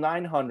equal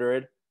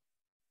 900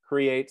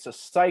 creates a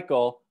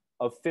cycle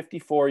of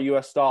 54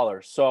 US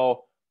dollars.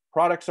 So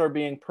products are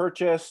being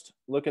purchased.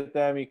 Look at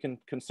them. You can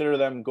consider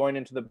them going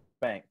into the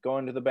bank,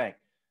 going to the bank.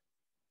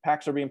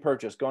 Packs are being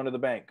purchased, going to the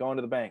bank, going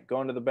to the bank,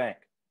 going to the bank.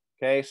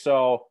 Okay,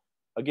 so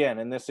again,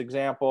 in this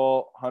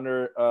example,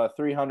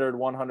 300,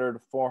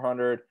 100,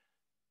 400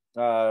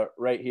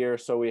 right here.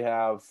 So we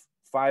have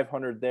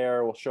 500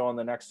 there. We'll show on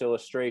the next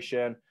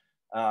illustration.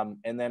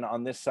 And then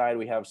on this side,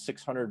 we have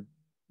 600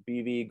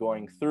 BV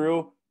going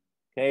through.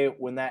 Okay,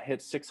 when that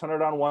hits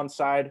 600 on one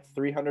side,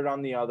 300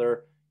 on the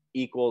other,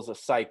 equals a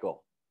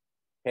cycle.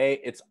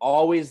 Okay, it's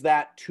always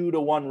that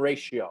 2-to-1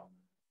 ratio.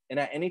 And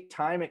at any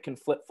time, it can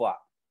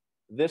flip-flop.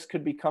 This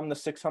could become the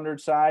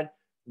 600 side.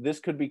 This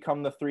could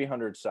become the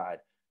 300 side.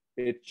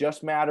 It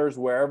just matters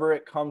wherever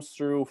it comes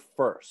through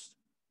first.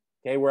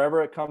 Okay,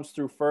 wherever it comes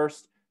through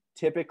first,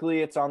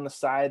 typically it's on the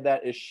side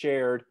that is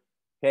shared,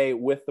 okay,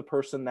 with the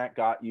person that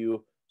got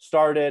you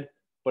started.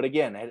 But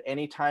again, at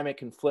any time it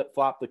can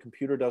flip-flop. The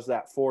computer does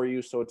that for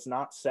you, so it's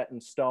not set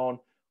in stone,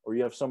 or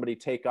you have somebody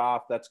take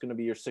off. That's going to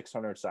be your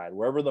 600 side.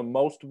 Wherever the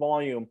most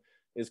volume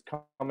is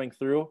coming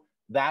through,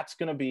 that's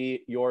going to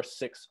be your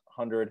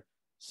 600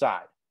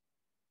 side.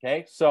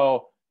 Okay,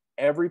 so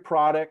every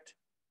product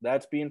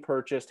that's being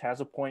purchased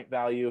has a point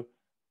value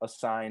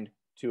assigned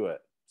to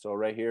it. So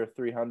right here,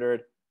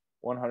 300,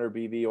 100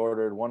 BV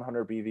ordered,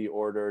 100 BV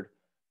ordered.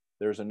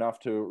 There's enough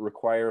to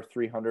require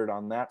 300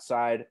 on that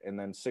side, and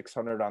then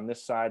 600 on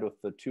this side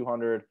with the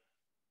 200,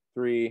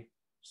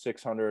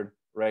 600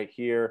 right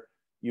here.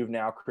 You've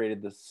now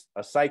created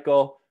a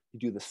cycle. You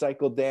do the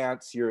cycle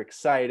dance. You're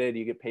excited.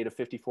 You get paid a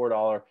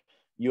 $54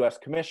 US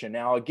commission.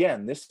 Now,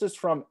 again, this is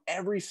from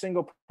every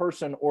single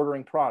person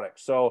ordering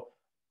products. So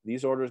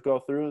these orders go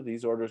through,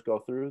 these orders go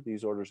through,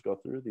 these orders go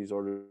through, these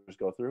orders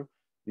go through,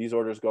 these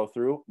orders go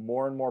through.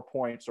 More and more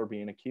points are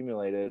being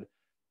accumulated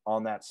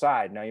on that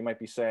side. Now you might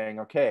be saying,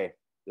 okay,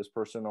 this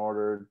person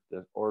ordered. They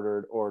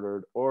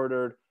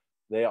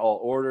all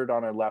ordered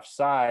on our left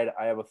side.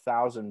 I have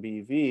 1,000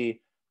 BV.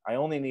 I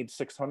only need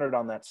 600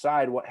 on that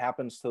side. What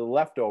happens to the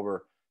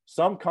leftover?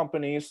 Some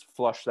companies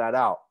flush that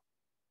out.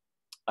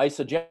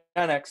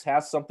 Isogenics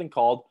has something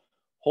called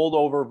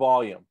holdover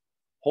volume.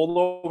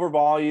 Holdover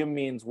volume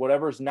means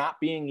whatever's not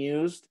being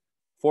used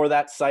for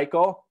that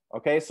cycle.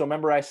 Okay, so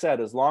remember I said,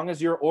 as long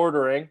as you're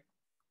ordering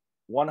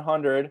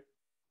 100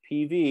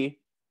 PV,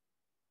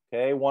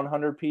 okay,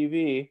 100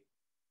 PV,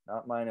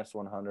 not minus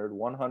 100,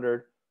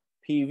 100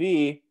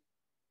 PV,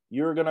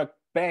 you're going to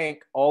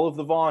bank all of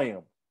the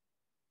volume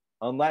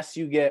unless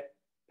you get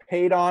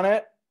paid on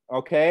it,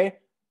 okay,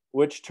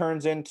 which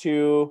turns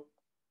into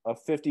a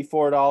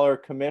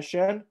 $54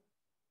 commission,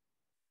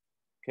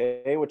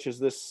 okay, which is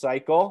this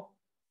cycle,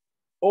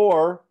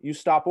 or you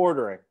stop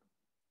ordering.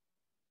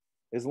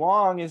 As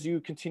long as you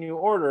continue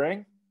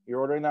ordering, you're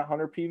ordering that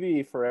 100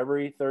 PV for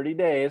every 30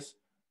 days,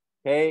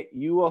 okay,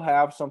 you will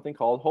have something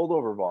called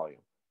holdover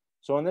volume.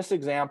 So in this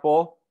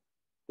example,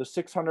 the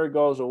 600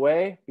 goes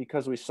away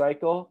because we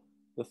cycle.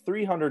 The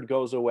 300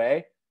 goes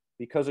away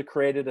because it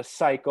created a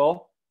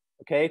cycle,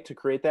 okay, to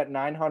create that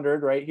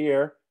 900 right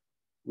here.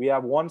 We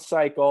have one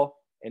cycle,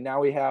 and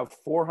now we have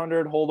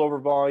 400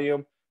 holdover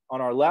volume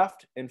on our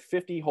left and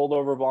 50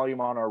 holdover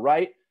volume on our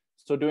right.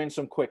 So doing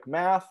some quick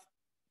math,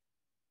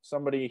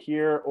 somebody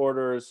here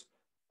orders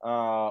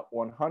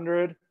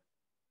 100.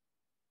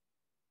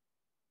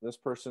 This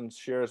person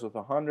shares with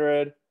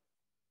 100.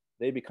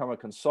 They become a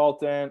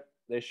consultant.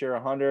 They share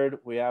 100.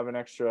 We have an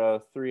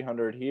extra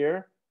 300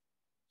 here.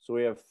 So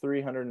we have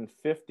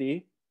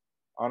 350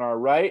 on our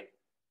right.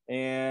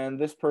 And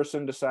this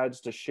person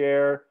decides to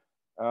share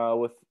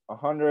with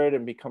 100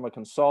 and become a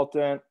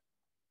consultant.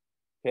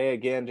 Okay,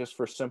 again, just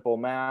for simple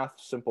math,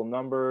 simple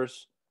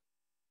numbers.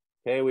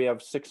 Okay, we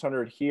have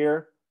 600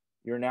 here.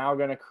 You're now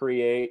going to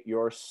create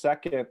your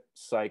second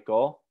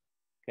cycle.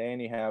 Okay,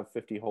 and you have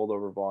 50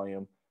 holdover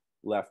volume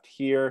left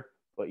here,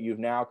 but you've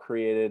now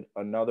created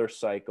another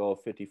cycle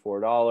of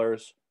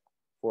 $54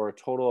 for a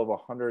total of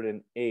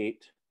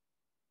 108,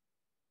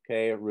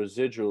 okay,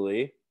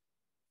 residually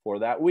for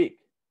that week.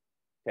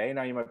 Okay,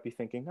 now you might be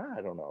thinking,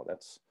 I don't know,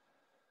 it's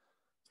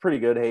pretty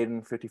good,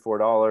 Hayden,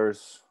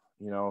 $54,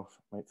 you know,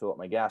 might fill up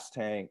my gas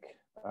tank,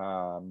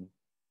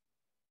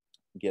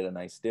 get a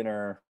nice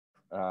dinner,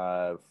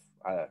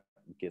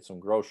 get some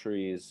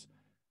groceries.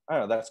 I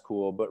don't know, that's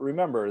cool. But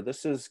remember,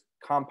 this is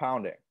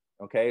compounding.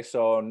 Okay,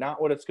 so not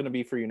what it's going to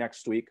be for you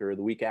next week or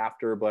the week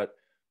after, but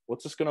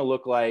what's this going to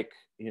look like,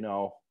 you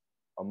know,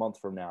 a month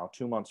from now,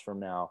 2 months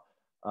from now,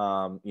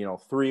 you know,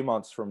 3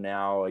 months from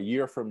now, a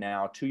year from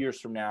now, 2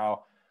 years from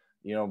now.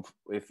 You know,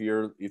 if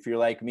you're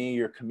like me,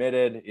 you're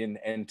committed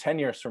in 10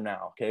 years from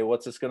now. Okay,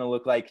 what's this going to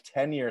look like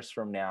 10 years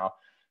from now?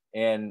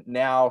 And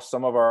now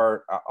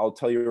I'll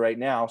tell you right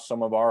now,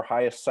 some of our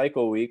highest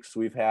cycle weeks,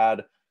 we've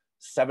had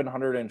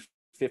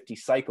 750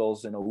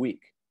 cycles in a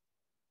week.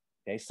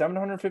 Okay,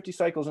 750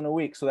 cycles in a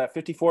week. So that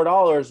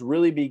 $54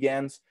 really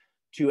begins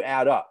to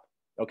add up.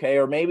 Okay,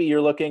 or maybe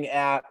you're looking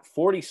at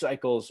 40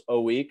 cycles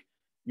a week.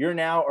 You're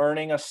now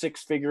earning a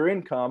six-figure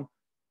income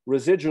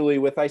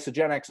residually with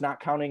Isagenix, not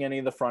counting any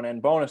of the front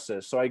end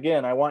bonuses. So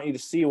again, I want you to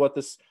see what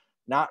this,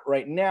 not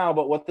right now,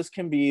 but what this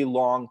can be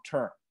long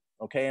term.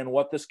 Okay, and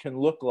what this can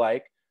look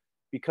like,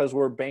 because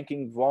we're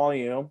banking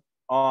volume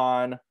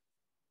on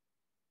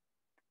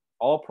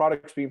all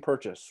products being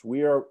purchased.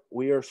 We are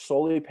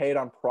solely paid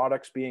on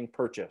products being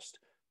purchased,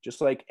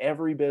 just like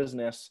every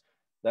business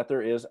that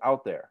there is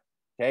out there.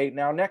 Okay,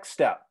 now next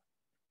step.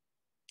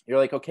 You're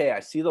like, okay,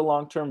 I see the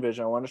long-term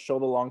vision. I want to show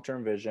the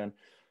long-term vision.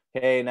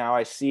 Okay, now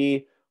I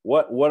see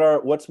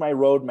what's my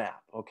roadmap.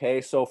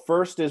 Okay, so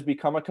first is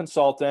become a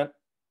consultant.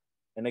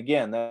 And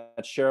again,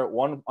 that's share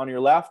one on your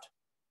left,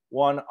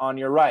 one on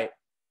your right.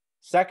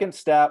 Second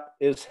step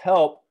is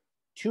help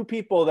two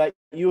people that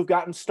you've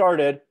gotten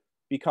started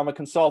become a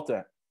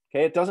consultant.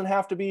 Okay, it doesn't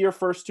have to be your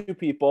first two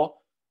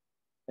people,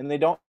 and they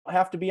don't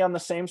have to be on the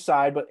same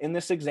side, but in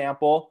this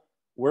example,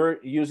 we're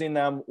using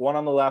them one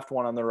on the left,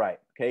 one on the right.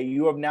 Okay,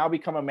 you have now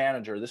become a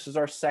manager. This is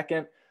our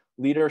second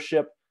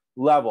leadership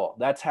level.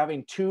 That's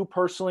having two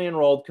personally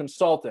enrolled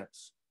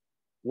consultants.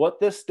 What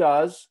this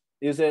does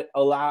is it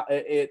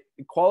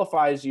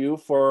qualifies you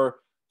for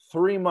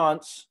 3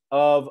 months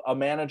of a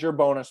manager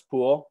bonus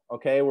pool,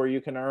 okay, where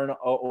you can earn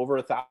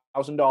over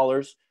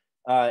 $1,000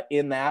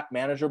 in that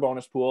manager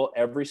bonus pool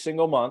every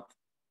single month,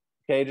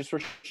 okay, just for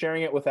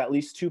sharing it with at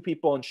least two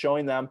people and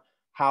showing them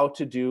how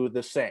to do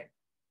the same.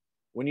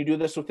 When you do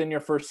this within your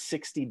first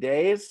 60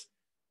 days,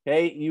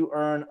 okay, you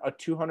earn a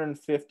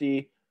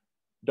 $250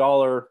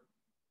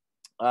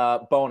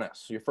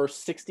 bonus. Your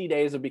first 60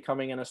 days of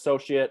becoming an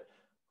associate,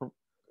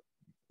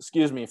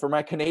 excuse me, for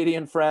my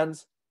Canadian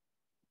friends,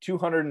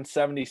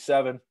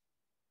 277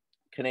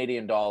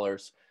 Canadian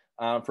dollars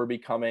for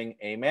becoming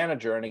a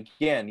manager. And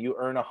again, you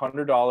earn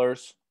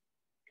 $100,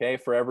 okay,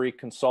 for every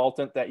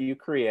consultant that you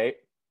create.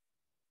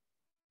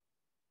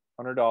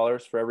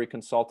 $100 for every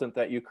consultant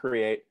that you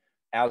create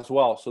as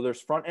well. So there's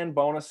front end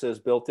bonuses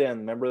built in.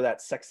 Remember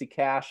that sexy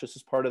cash? This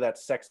is part of that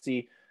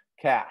sexy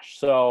cash.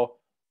 So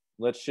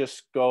let's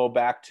just go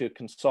back to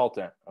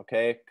consultant.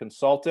 Okay,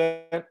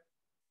 consultant,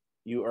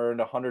 you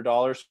earned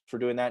 $100 for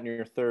doing that in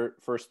your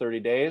first 30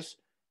 days.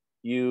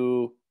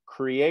 You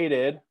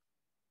create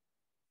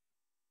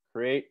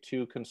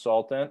two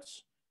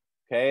consultants.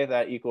 Okay,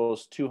 that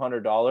equals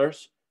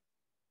 $200.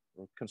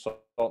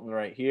 Consultant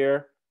right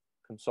here,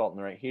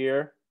 consultant right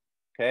here.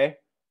 Okay,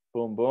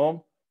 boom,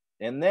 boom.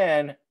 And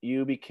then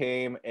you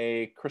became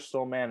a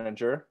crystal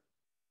manager,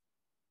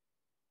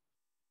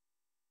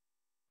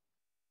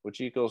 which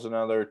equals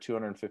another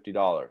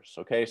 $250.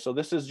 Okay, so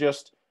this is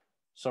just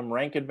some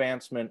rank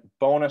advancement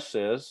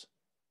bonuses,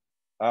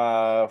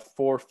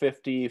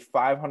 $450,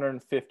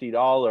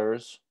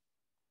 $550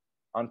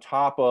 on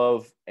top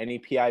of any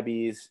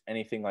PIBs,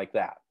 anything like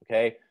that.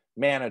 Okay,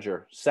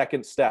 manager,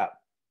 second step.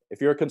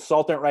 If you're a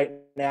consultant right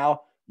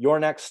now, your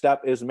next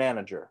step is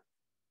manager.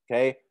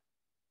 Okay,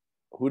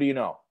 who do you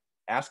know?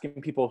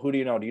 Asking people, who do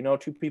you know? Do you know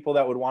two people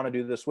that would want to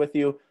do this with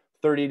you?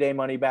 30-day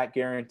money back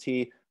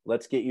guarantee.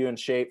 Let's get you in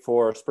shape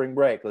for spring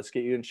break. Let's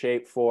get you in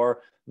shape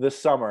for the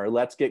summer.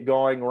 Let's get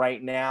going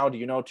right now. Do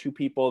you know two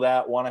people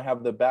that want to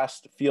have the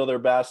best, feel their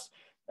best,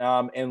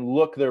 and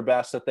look their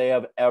best that they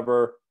have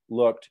ever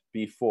looked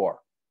before?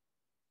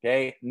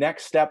 Okay,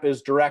 next step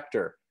is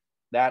director.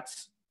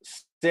 That's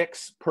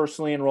 6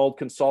 personally enrolled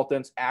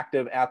consultants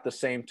active at the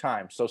same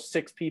time. So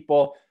 6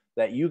 people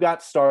that you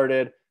got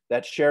started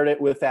that shared it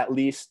with at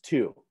least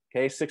 2.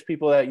 Okay, 6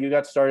 people that you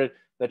got started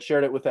that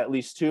shared it with at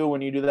least 2.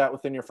 When you do that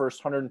within your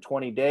first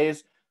 120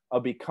 days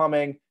of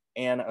becoming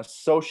an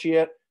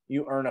associate,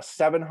 you earn a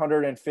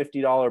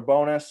 $750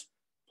 bonus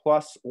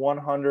plus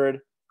 $100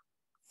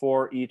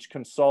 for each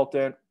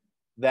consultant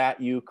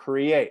that you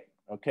create.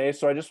 Okay,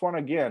 so I just want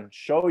to again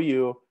show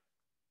you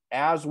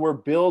as we're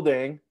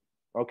building,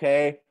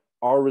 okay,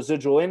 our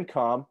residual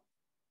income,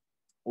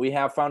 we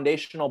have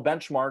foundational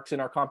benchmarks in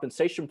our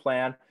compensation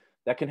plan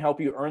that can help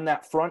you earn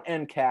that front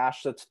end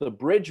cash. That's the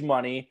bridge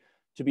money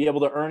to be able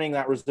to earning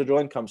that residual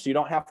income. So you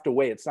don't have to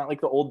wait. It's not like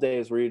the old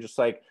days where you're just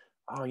like,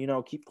 oh, you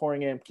know, keep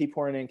pouring in, keep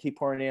pouring in, keep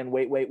pouring in,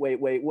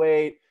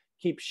 wait,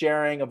 keep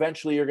sharing.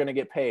 Eventually you're going to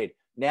get paid.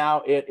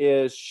 Now it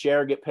is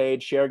share, get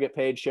paid, share, get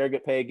paid, share,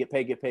 get paid, get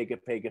paid, get paid,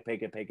 get paid, get paid,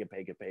 get paid, get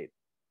paid, get paid.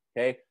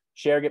 Okay.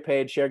 Share, get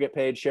paid, share, get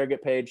paid, share,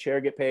 get paid, share,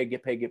 get paid,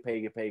 get paid, get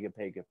paid, get paid, get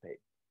paid, get paid.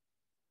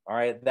 All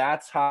right.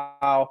 That's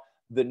how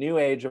the new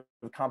age of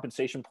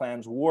compensation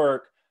plans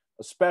work,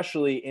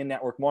 especially in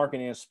network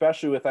marketing,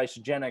 especially with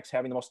Isagenix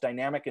having the most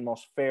dynamic and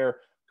most fair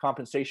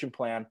compensation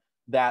plan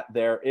that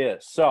there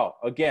is. So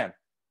again,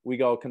 we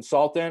go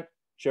consultant,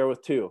 share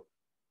with 2.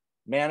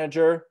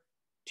 Manager,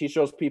 teach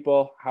those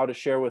people how to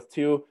share with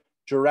 2.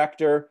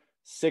 Director,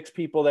 6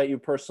 people that you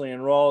personally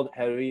enrolled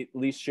have at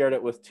least shared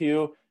it with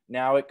 2.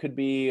 Now it could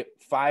be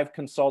 5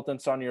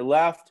 consultants on your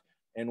left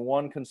and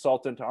 1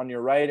 consultant on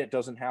your right. It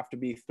doesn't have to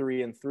be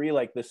 3 and 3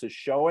 like this is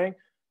showing.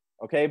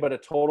 Okay, but a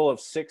total of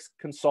 6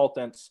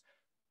 consultants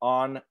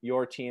on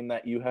your team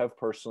that you have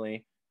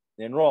personally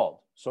enrolled.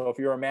 So if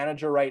you're a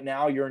manager right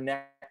now, your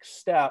next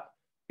step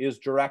is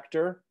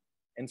director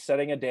and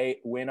setting a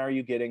date. When are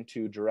you getting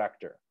to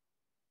director?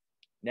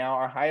 Now,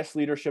 our highest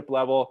leadership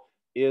level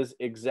is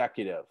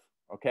executive,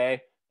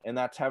 okay? And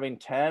that's having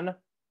 10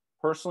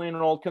 personally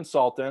enrolled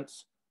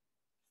consultants,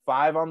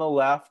 5 on the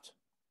left,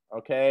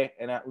 okay,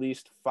 and at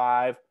least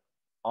 5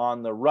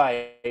 on the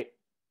right.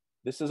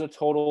 This is a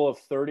total of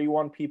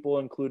 31 people,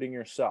 including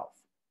yourself.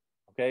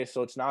 Okay,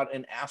 so it's not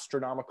an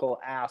astronomical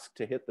ask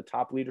to hit the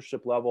top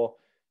leadership level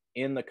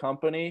in the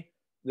company.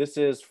 This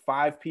is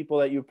 5 people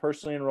that you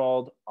personally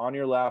enrolled on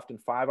your left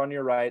and 5 on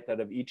your right that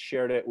have each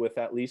shared it with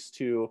at least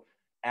 2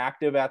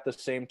 active at the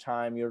same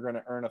time. You're going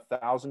to earn a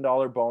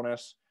 $1,000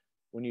 bonus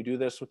when you do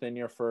this within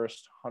your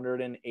first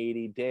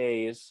 180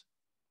 days,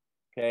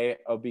 okay,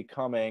 of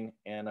becoming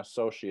an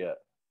associate.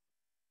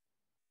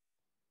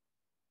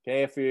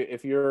 Okay,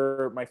 if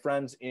you're my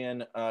friends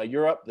in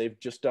Europe, they've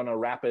just done a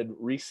rapid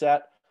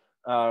reset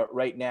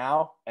right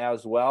now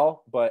as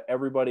well. But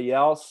everybody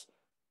else,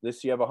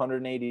 you have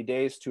 180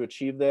 days to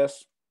achieve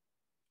this.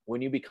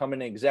 When you become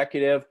an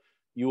executive,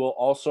 you will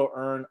also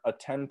earn a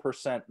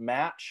 10%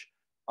 match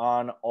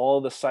on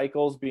all the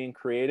cycles being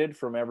created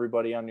from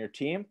everybody on your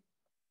team,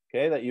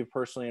 okay, that you've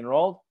personally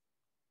enrolled.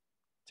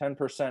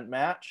 10%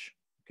 match,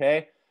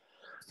 okay.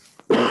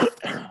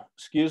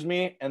 Excuse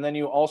me. And then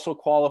you also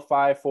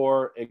qualify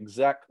for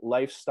exec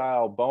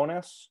lifestyle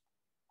bonus,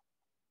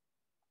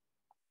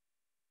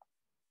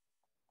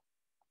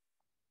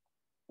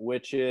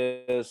 which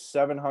is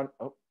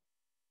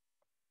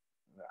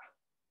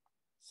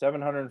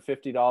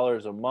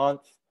 $750 a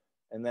month.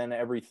 And then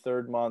every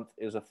 3rd month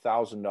is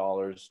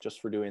 $1,000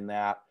 just for doing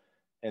that.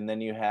 And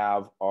then you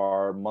have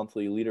our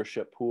monthly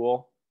leadership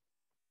pool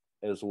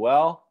as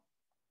well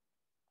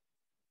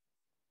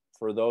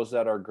for those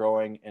that are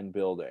growing and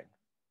building.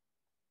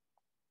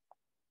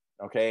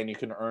 Okay, and you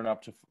can earn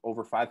up to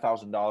over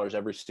 $5,000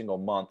 every single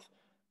month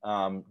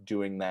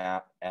doing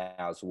that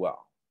as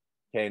well.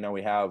 Okay, now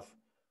we have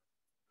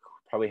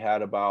probably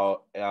had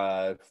about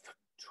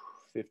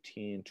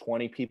 15,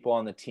 20 people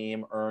on the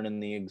team earn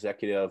in the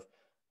executive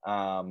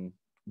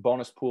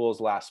bonus pools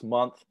last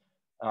month.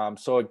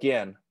 So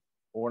again,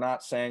 we're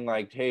not saying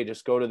like, hey,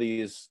 just go to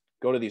these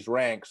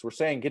ranks. We're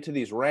saying get to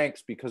these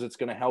ranks because it's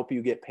going to help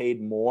you get paid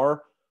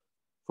more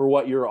for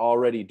what you're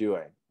already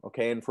doing.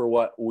 Okay, and for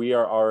what we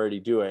are already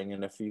doing.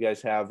 And if you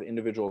guys have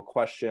individual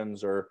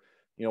questions or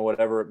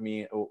whatever it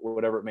may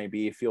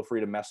be, feel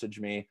free to message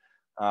me.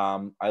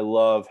 I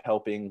love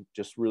helping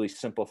just really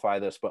simplify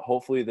this, but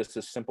hopefully this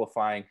is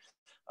simplifying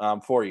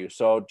for you.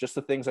 So just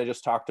the things I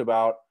just talked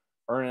about: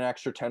 earn an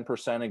extra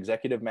 10%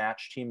 executive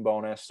match team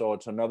bonus. So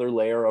it's another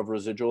layer of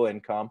residual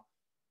income.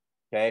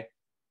 Okay,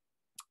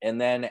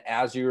 and then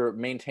as you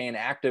maintain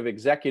active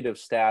executive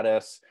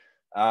status,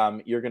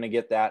 you're going to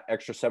get that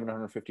extra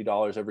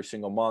 $750 every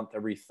single month.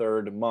 Every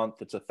 3rd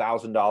month, it's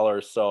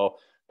 $1,000. So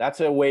that's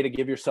a way to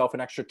give yourself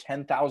an extra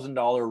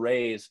 $10,000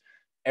 raise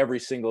every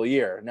single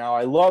year. Now,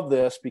 I love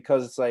this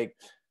because it's like,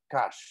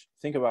 gosh,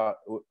 think about,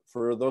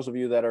 for those of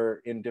you that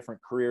are in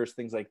different careers,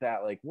 things like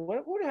that, like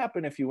what would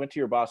happen if you went to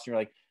your boss and you're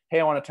like, hey,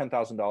 I want a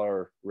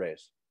 $10,000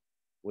 raise?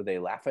 Would they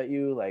laugh at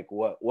you? Like,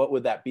 what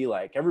would that be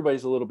like?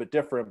 Everybody's a little bit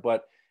different,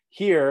 but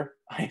here,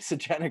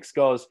 Isogenics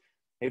goes,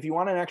 if you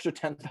want an extra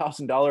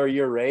 $10,000 a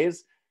year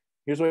raise,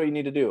 here's what you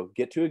need to do.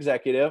 Get to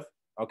executive,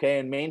 okay,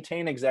 and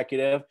maintain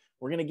executive.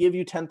 We're going to give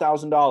you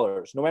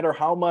 $10,000. No matter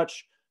how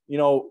much,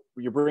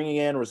 you're bringing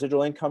in,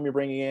 residual income you're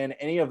bringing in,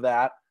 any of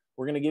that,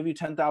 we're going to give you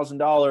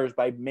 $10,000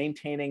 by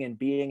maintaining and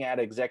being at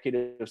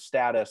executive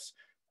status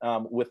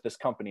with this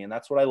company. And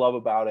that's what I love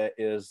about it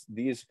is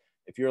these,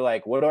 if you're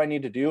like, what do I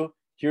need to do?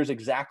 Here's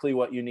exactly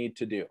what you need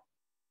to do.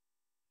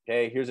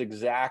 Okay, here's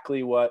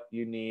exactly what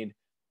you need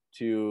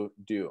to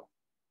do.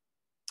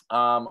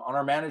 On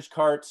our managed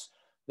carts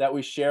that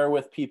we share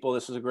with people,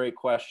 this is a great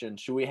question.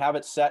 Should we have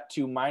it set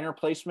to minor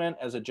placement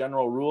as a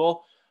general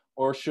rule,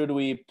 or should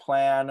we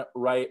plan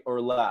right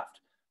or left?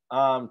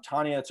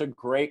 Tanya, it's a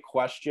great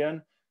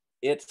question.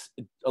 It's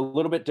a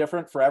little bit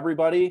different for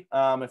everybody.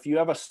 If you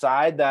have a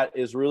side that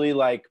is really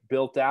like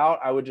built out,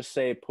 I would just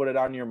say put it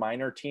on your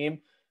minor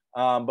team.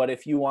 But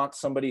if you want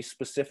somebody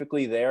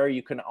specifically there,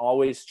 you can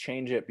always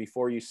change it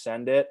before you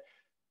send it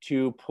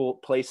to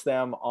place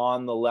them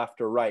on the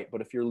left or right.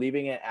 But if you're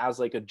leaving it as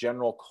like a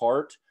general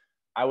cart,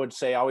 I would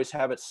say always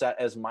have it set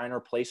as minor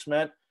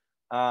placement.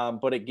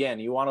 But again,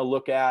 you want to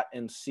look at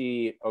and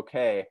see,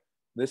 okay,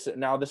 this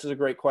is a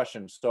great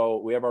question. So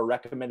we have our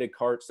recommended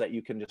carts that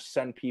you can just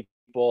send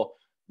people,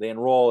 they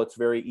enroll, it's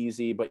very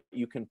easy, but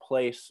you can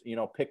place,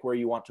 pick where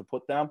you want to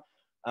put them.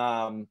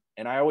 And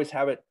I always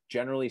have it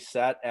generally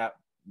set at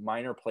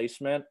minor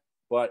placement.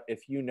 But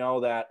if you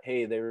know that,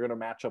 hey, they're going to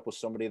match up with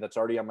somebody that's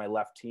already on my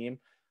left team,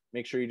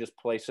 make sure you just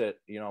place it,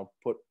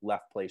 put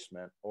left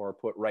placement or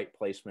put right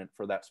placement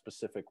for that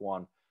specific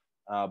one.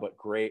 But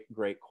great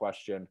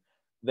question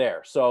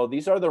there. So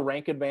these are the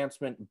rank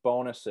advancement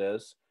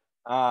bonuses.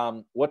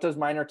 What does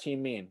minor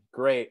team mean?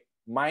 Great.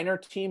 Minor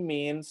team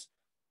means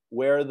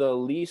where the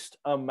least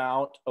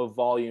amount of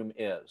volume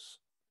is.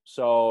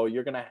 So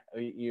you're going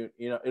to,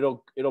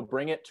 it'll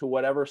bring it to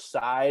whatever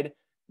side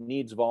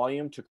needs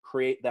volume to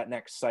create that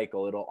next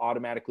cycle. It'll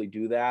automatically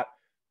do that.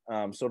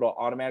 So it'll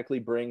automatically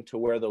bring to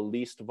where the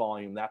least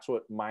volume. That's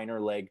what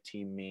minor leg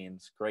team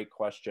means. Great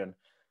question.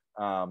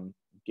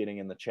 Getting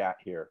in the chat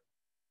here.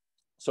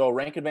 So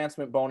rank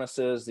advancement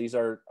bonuses, these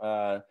are,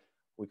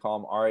 we call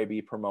them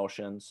RAB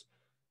promotions.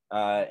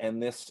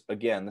 And this,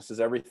 again, this is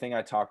everything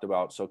I talked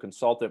about. So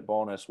consultant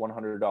bonus,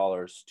 $100,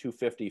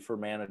 $250 for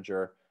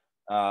manager,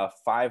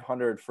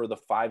 $500 for the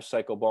 5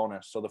 cycle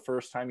bonus. So the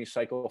first time you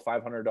cycle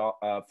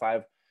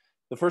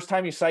the first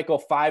time you cycle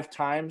 5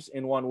 times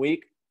in 1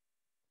 week,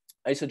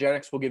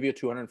 Isagenix will give you a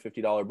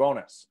 $250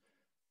 bonus.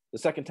 The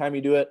second time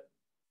you do it,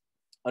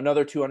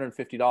 another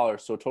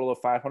 $250. So a total of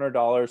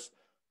 $500,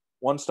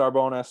 1-star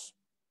bonus,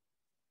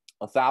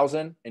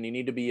 1,000, and you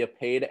need to be a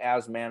paid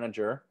as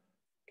manager.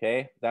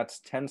 Okay, that's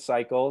 10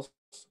 cycles.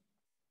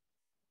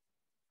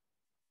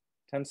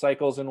 10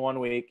 cycles in 1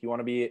 week. You want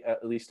to be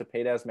at least a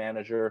paid as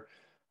manager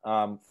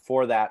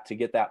for that to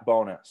get that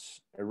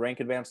bonus. A rank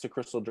advance to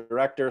crystal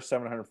director,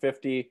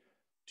 750.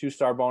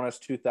 2-star bonus,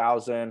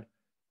 2,000.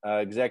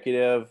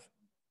 Executive.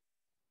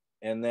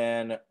 And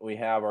then we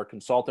have our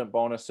consultant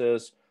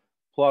bonuses.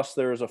 Plus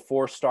there's a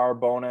 4-star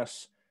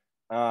bonus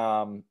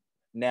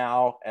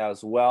now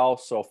as well.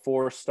 So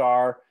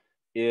 4-star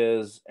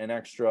is an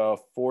extra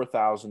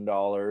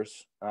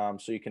 $4,000.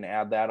 So you can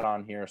add that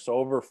on here. So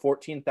over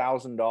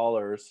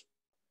 $14,000,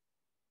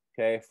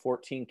 okay,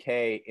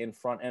 14K in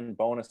front end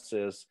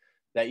bonuses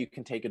that you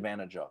can take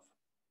advantage of.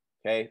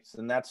 Okay, so,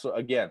 and that's,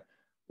 again,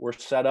 we're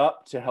set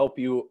up to help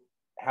you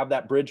have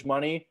that bridge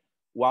money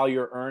while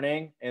you're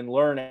earning and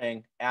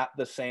learning at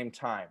the same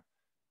time.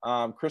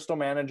 Crystal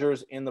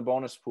managers in the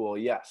bonus pool.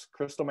 Yes,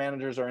 crystal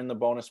managers are in the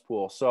bonus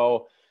pool.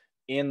 So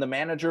in the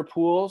manager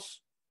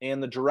pools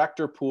and the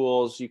director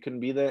pools, you can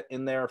be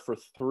in there for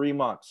 3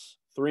 months.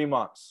 3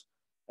 months.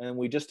 And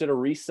we just did a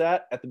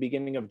reset at the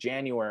beginning of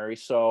January.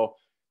 So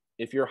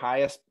if your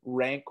highest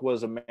rank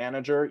was a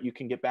manager, you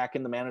can get back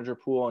in the manager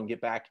pool and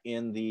get back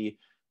in the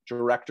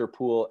director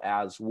pool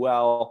as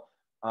well,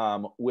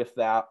 with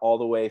that all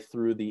the way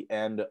through the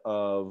end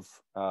of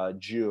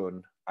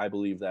June, I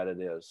believe that it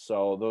is.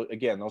 So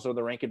again, those are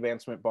the rank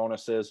advancement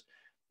bonuses.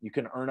 You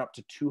can earn up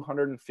to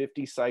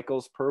 250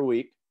 cycles per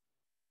week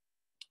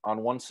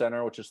on 1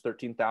 center, which is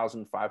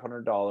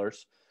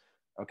 $13,500.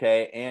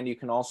 Okay, and you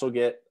can also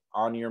get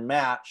on your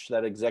match,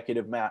 that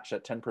executive match,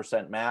 that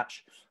 10%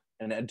 match,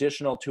 an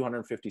additional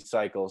 250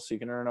 cycles. So you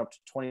can earn up to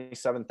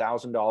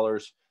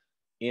 $27,000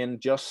 in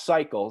just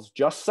cycles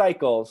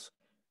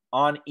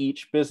on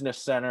each business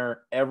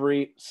center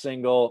every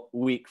single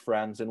week,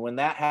 friends. And when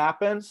that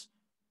happens,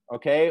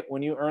 okay,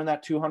 when you earn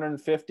that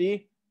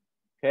 250,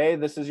 okay,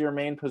 this is your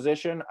main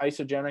position.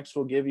 Isagenix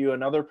will give you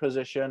another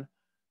position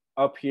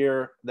up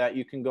here that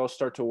you can go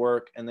start to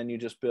work, and then you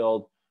just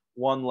build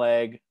 1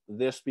 leg.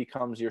 This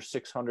becomes your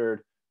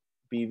 600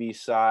 BV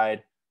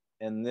side,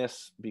 and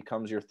this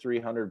becomes your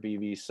 300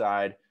 BV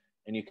side,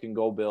 and you can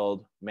go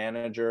build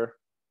manager,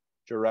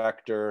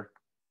 director,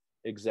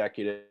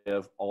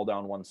 executive, all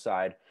down one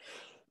side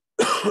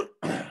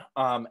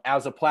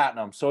as a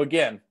platinum. So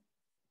again,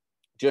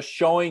 just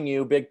showing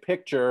you big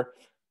picture,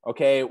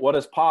 okay, what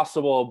is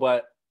possible,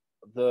 but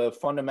the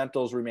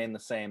fundamentals remain the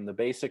same. The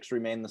basics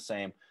remain the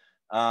same.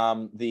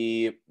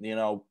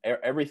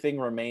 Everything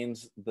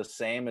remains the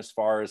same as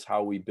far as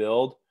how we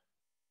build.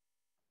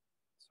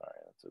 Sorry,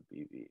 that's a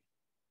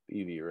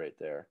BV right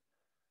there.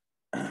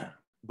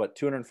 But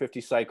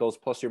 250 cycles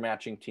plus your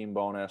matching team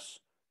bonus.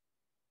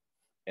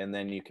 And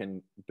then you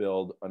can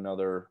build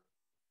another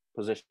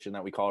position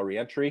that we call a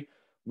reentry.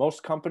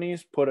 Most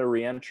companies put a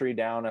reentry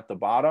down at the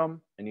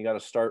bottom, and you got to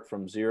start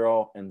from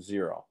 0 and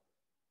 0.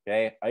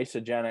 Okay,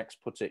 Isagenix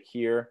puts it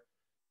here,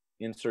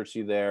 inserts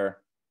you there,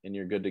 and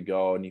you're good to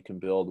go. And you can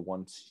build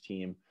one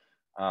team,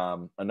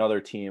 another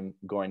team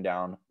going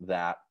down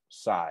that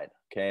side.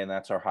 Okay, and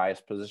that's our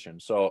highest position.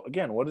 So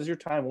again, what is your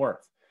time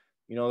worth?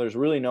 There's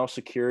really no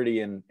security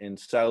in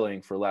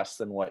settling for less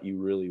than what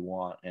you really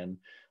want. And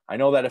I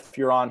know that if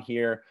you're on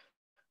here,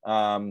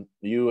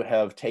 you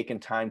have taken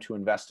time to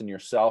invest in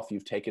yourself.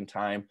 You've taken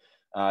time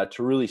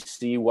to really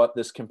see what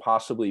this can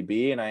possibly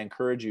be. And I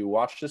encourage you,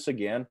 watch this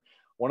again.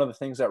 One of the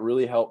things that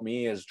really helped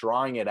me is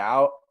drawing it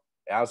out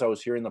as I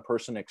was hearing the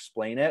person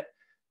explain it,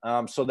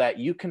 so that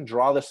you can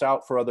draw this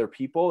out for other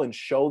people and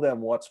show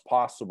them what's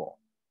possible.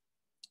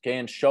 Okay,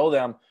 and show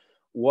them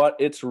what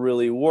it's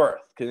really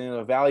worth. Because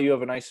the value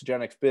of an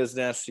Isagenix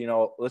business,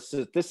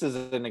 this is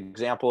an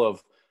example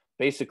of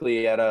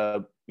basically at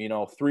a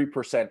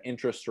 3%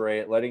 interest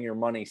rate, letting your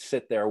money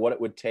sit there, what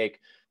it would take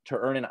to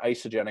earn an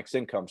Isagenix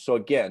income. So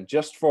again,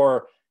 just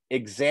for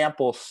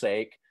example's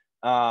sake,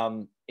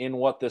 in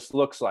what this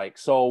looks like.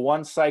 So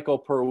 1 cycle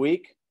per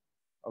week,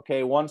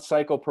 Okay, one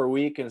cycle per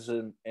week is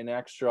an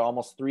extra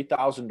almost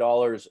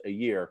 $3,000 a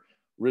year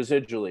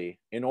residually.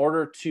 In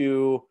order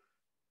to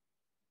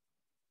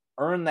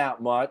earn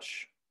that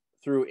much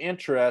through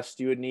interest,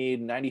 you would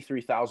need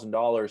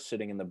 $93,000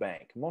 sitting in the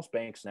bank. Most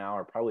banks now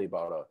are probably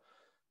about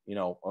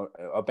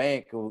a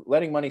bank.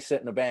 Letting money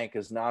sit in a bank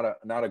is not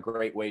a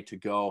great way to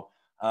go.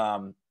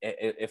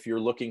 If you're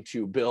looking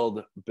to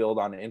build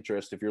on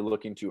interest, if you're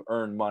looking to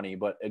earn money.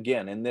 But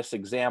again, in this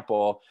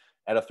example,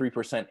 at a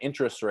 3%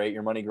 interest rate,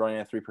 your money growing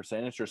at a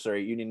 3% interest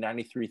rate, you need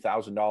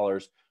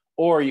 $93,000,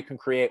 or you can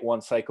create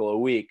one cycle a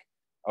week,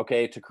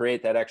 okay, to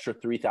create that extra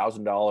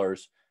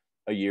 $3,000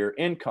 a year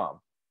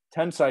income.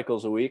 10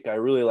 cycles a week. I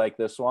really like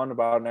this one,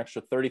 about an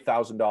extra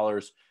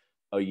 $30,000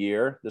 a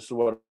year. This is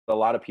what a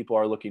lot of people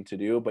are looking to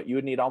do, but you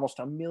would need almost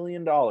 $1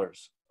 million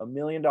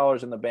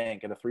in the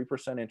bank at a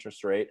 3%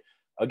 interest rate.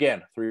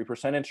 Again,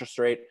 3% interest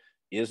rate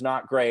is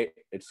not great.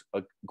 It's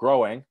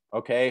growing,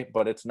 okay,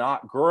 but it's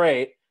not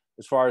great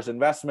as far as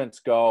investments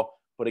go.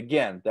 But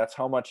again, that's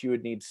how much you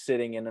would need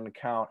sitting in an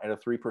account at a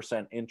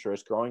 3%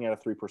 interest, growing at a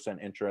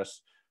 3%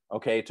 interest,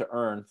 okay, to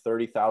earn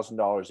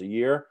 $30,000 a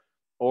year.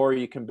 Or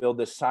you can build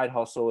this side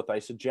hustle with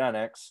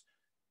Isagenix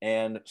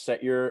and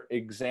set your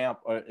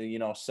example,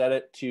 set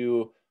it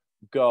to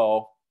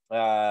go,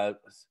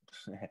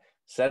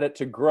 set it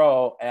to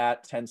grow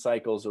at 10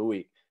 cycles a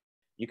week.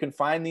 You can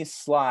find these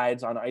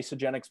slides on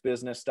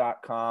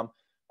isagenixbusiness.com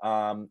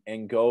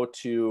and go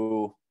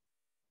to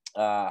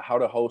how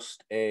to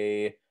host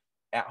a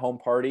at-home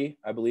party,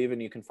 I believe,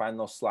 and you can find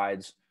those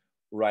slides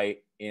right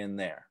in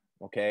there.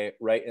 Okay,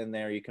 right in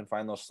there, you can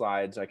find those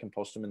slides. I can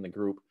post them in the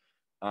group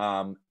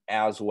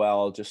as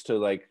well, just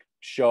to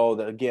show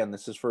that, again,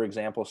 this is for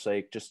example's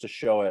sake, just to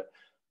show it.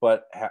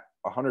 But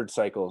 100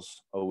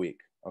 cycles a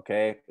week,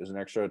 okay, is an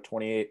extra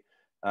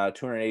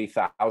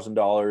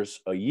 $280,000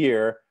 a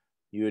year.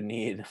 You would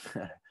need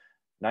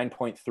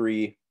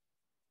 $9.3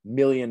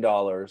 million,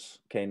 okay,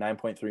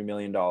 $9.3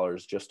 million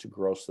just to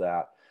gross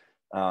that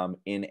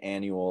in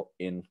annual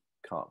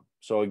income.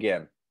 So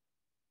again,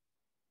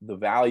 the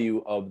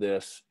value of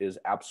this is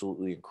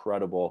absolutely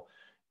incredible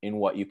in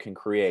what you can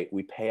create.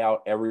 We pay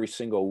out every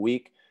single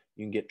week.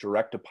 You can get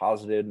direct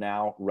deposited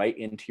now right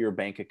into your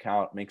bank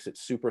account. Makes it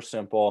super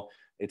simple.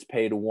 It's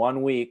paid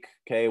 1 week,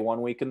 okay,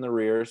 1 week in the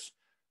rears.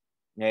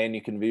 And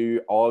you can view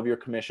all of your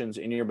commissions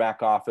in your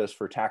back office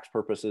for tax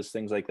purposes,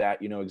 things like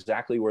that. You know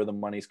exactly where the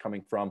money's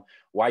coming from,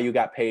 why you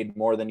got paid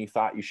more than you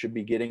thought you should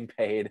be getting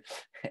paid.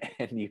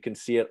 And you can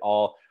see it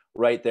all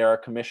right there. Our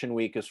commission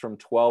week is from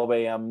 12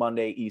 a.m.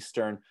 Monday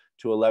Eastern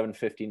to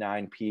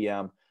 11:59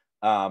 p.m.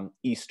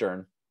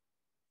 Eastern.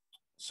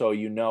 So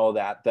you know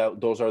that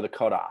those are the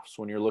cutoffs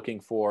when you're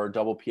looking for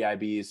double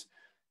PIBs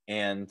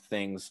and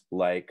things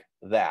like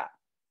that.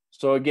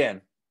 So again,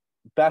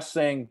 best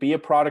thing, be a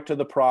product of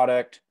the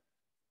product.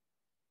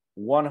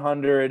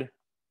 100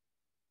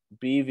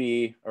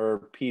 BV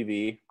or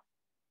PV,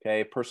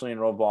 okay, personally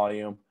enrolled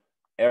volume,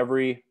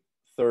 every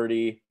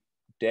 30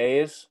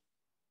 days,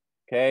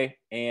 okay,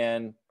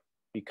 and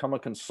become a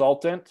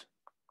consultant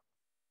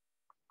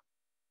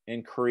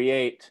and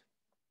create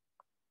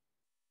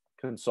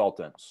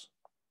consultants.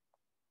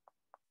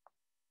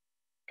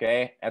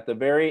 Okay, at the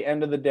very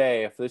end of the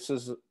day, if this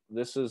is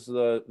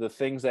the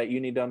things that you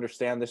need to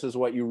understand, this is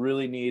what you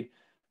really need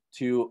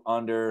to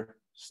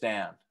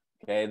understand.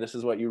 Okay, this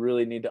is what you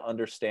really need to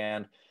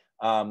understand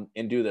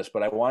and do this.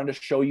 But I wanted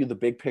to show you the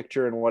big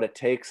picture and what it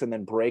takes, and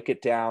then break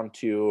it down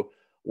to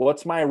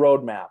what's my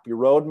roadmap. Your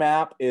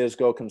roadmap is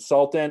go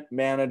consultant,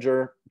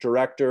 manager,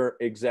 director,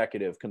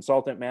 executive,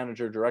 consultant,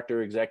 manager,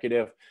 director,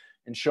 executive,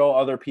 and show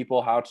other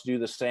people how to do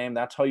the same.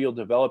 That's how you'll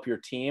develop your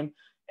team.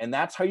 And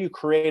that's how you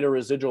create a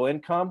residual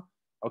income,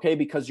 okay,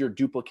 because you're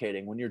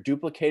duplicating. When you're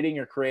duplicating,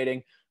 you're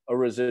creating a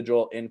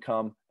residual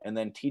income, and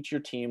then teach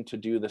your team to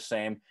do the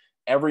same.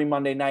 Every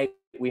Monday night,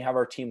 we have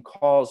our team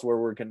calls where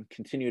we're going to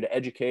continue to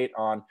educate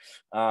on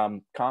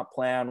comp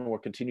plan. We'll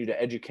continue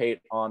to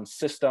educate on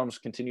systems,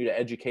 continue to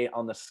educate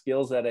on the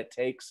skills that it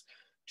takes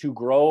to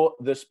grow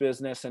this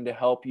business and to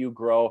help you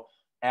grow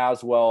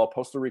as well. I'll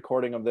post a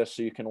recording of this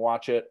so you can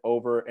watch it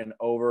over and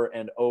over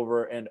and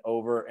over and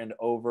over and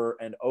over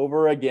and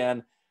over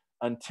again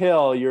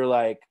until you're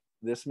like,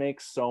 this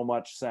makes so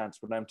much sense.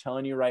 But I'm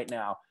telling you right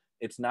now,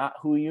 it's not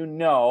who you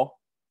know,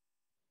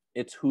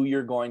 it's who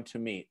you're going to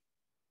meet.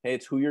 Okay,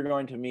 it's who you're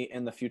going to meet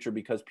in the future,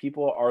 because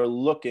people are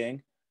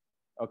looking,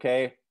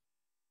 okay,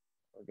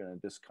 we're going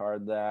to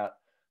discard that.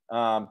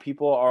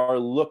 People are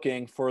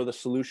looking for the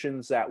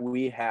solutions that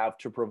we have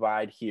to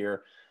provide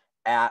here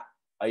at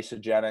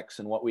Isagenix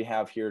and what we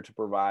have here to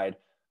provide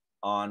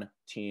on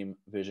Team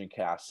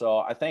VisionCast. So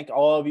I thank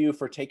all of you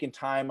for taking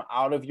time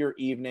out of your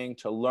evening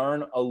to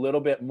learn a little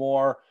bit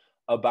more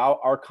about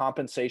our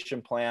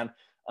compensation plan.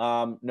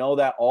 Know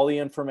that all the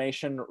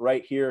information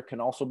right here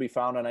can also be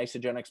found on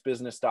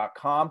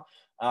isagenixbusiness.com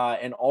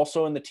and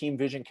also in the Team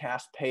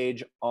VisionCast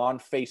page on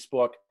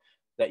Facebook,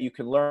 that you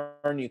can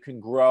learn, you can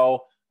grow,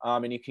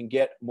 and you can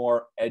get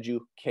more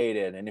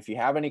educated. And if you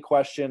have any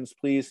questions,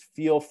 please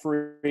feel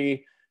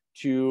free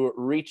to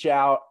reach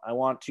out. I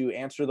want to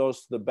answer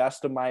those to the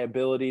best of my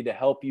ability to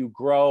help you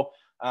grow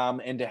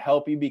and to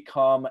help you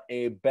become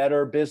a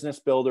better business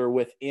builder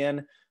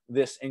within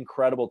this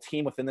incredible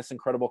team, within this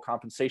incredible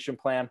compensation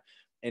plan.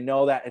 And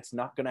know that it's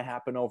not going to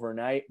happen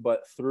overnight,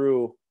 but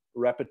through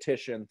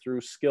repetition,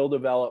 through skill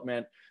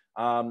development,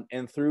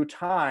 and through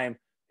time,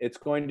 it's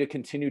going to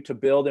continue to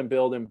build and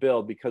build and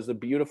build. Because the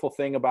beautiful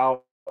thing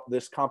about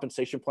this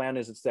compensation plan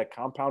is it's that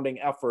compounding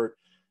effort,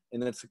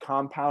 and it's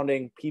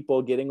compounding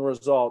people getting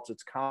results.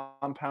 It's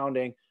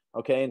compounding,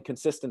 okay, and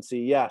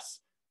consistency,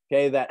 yes,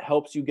 okay, that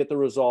helps you get the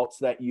results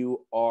that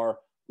you are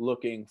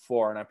looking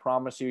for. And I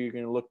promise you, you're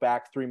going to look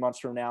back 3 months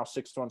from now,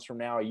 6 months from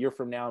now, a year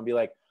from now, and be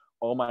like,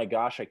 oh my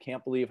gosh, I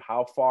can't believe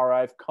how far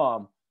I've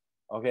come,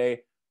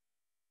 okay,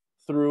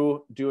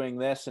 through doing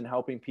this and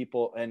helping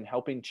people and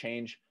helping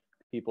change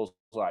people's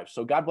lives.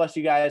 So God bless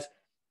you guys.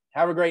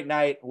 Have a great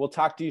night. We'll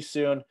talk to you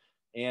soon,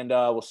 and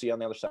we'll see you on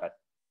the other side.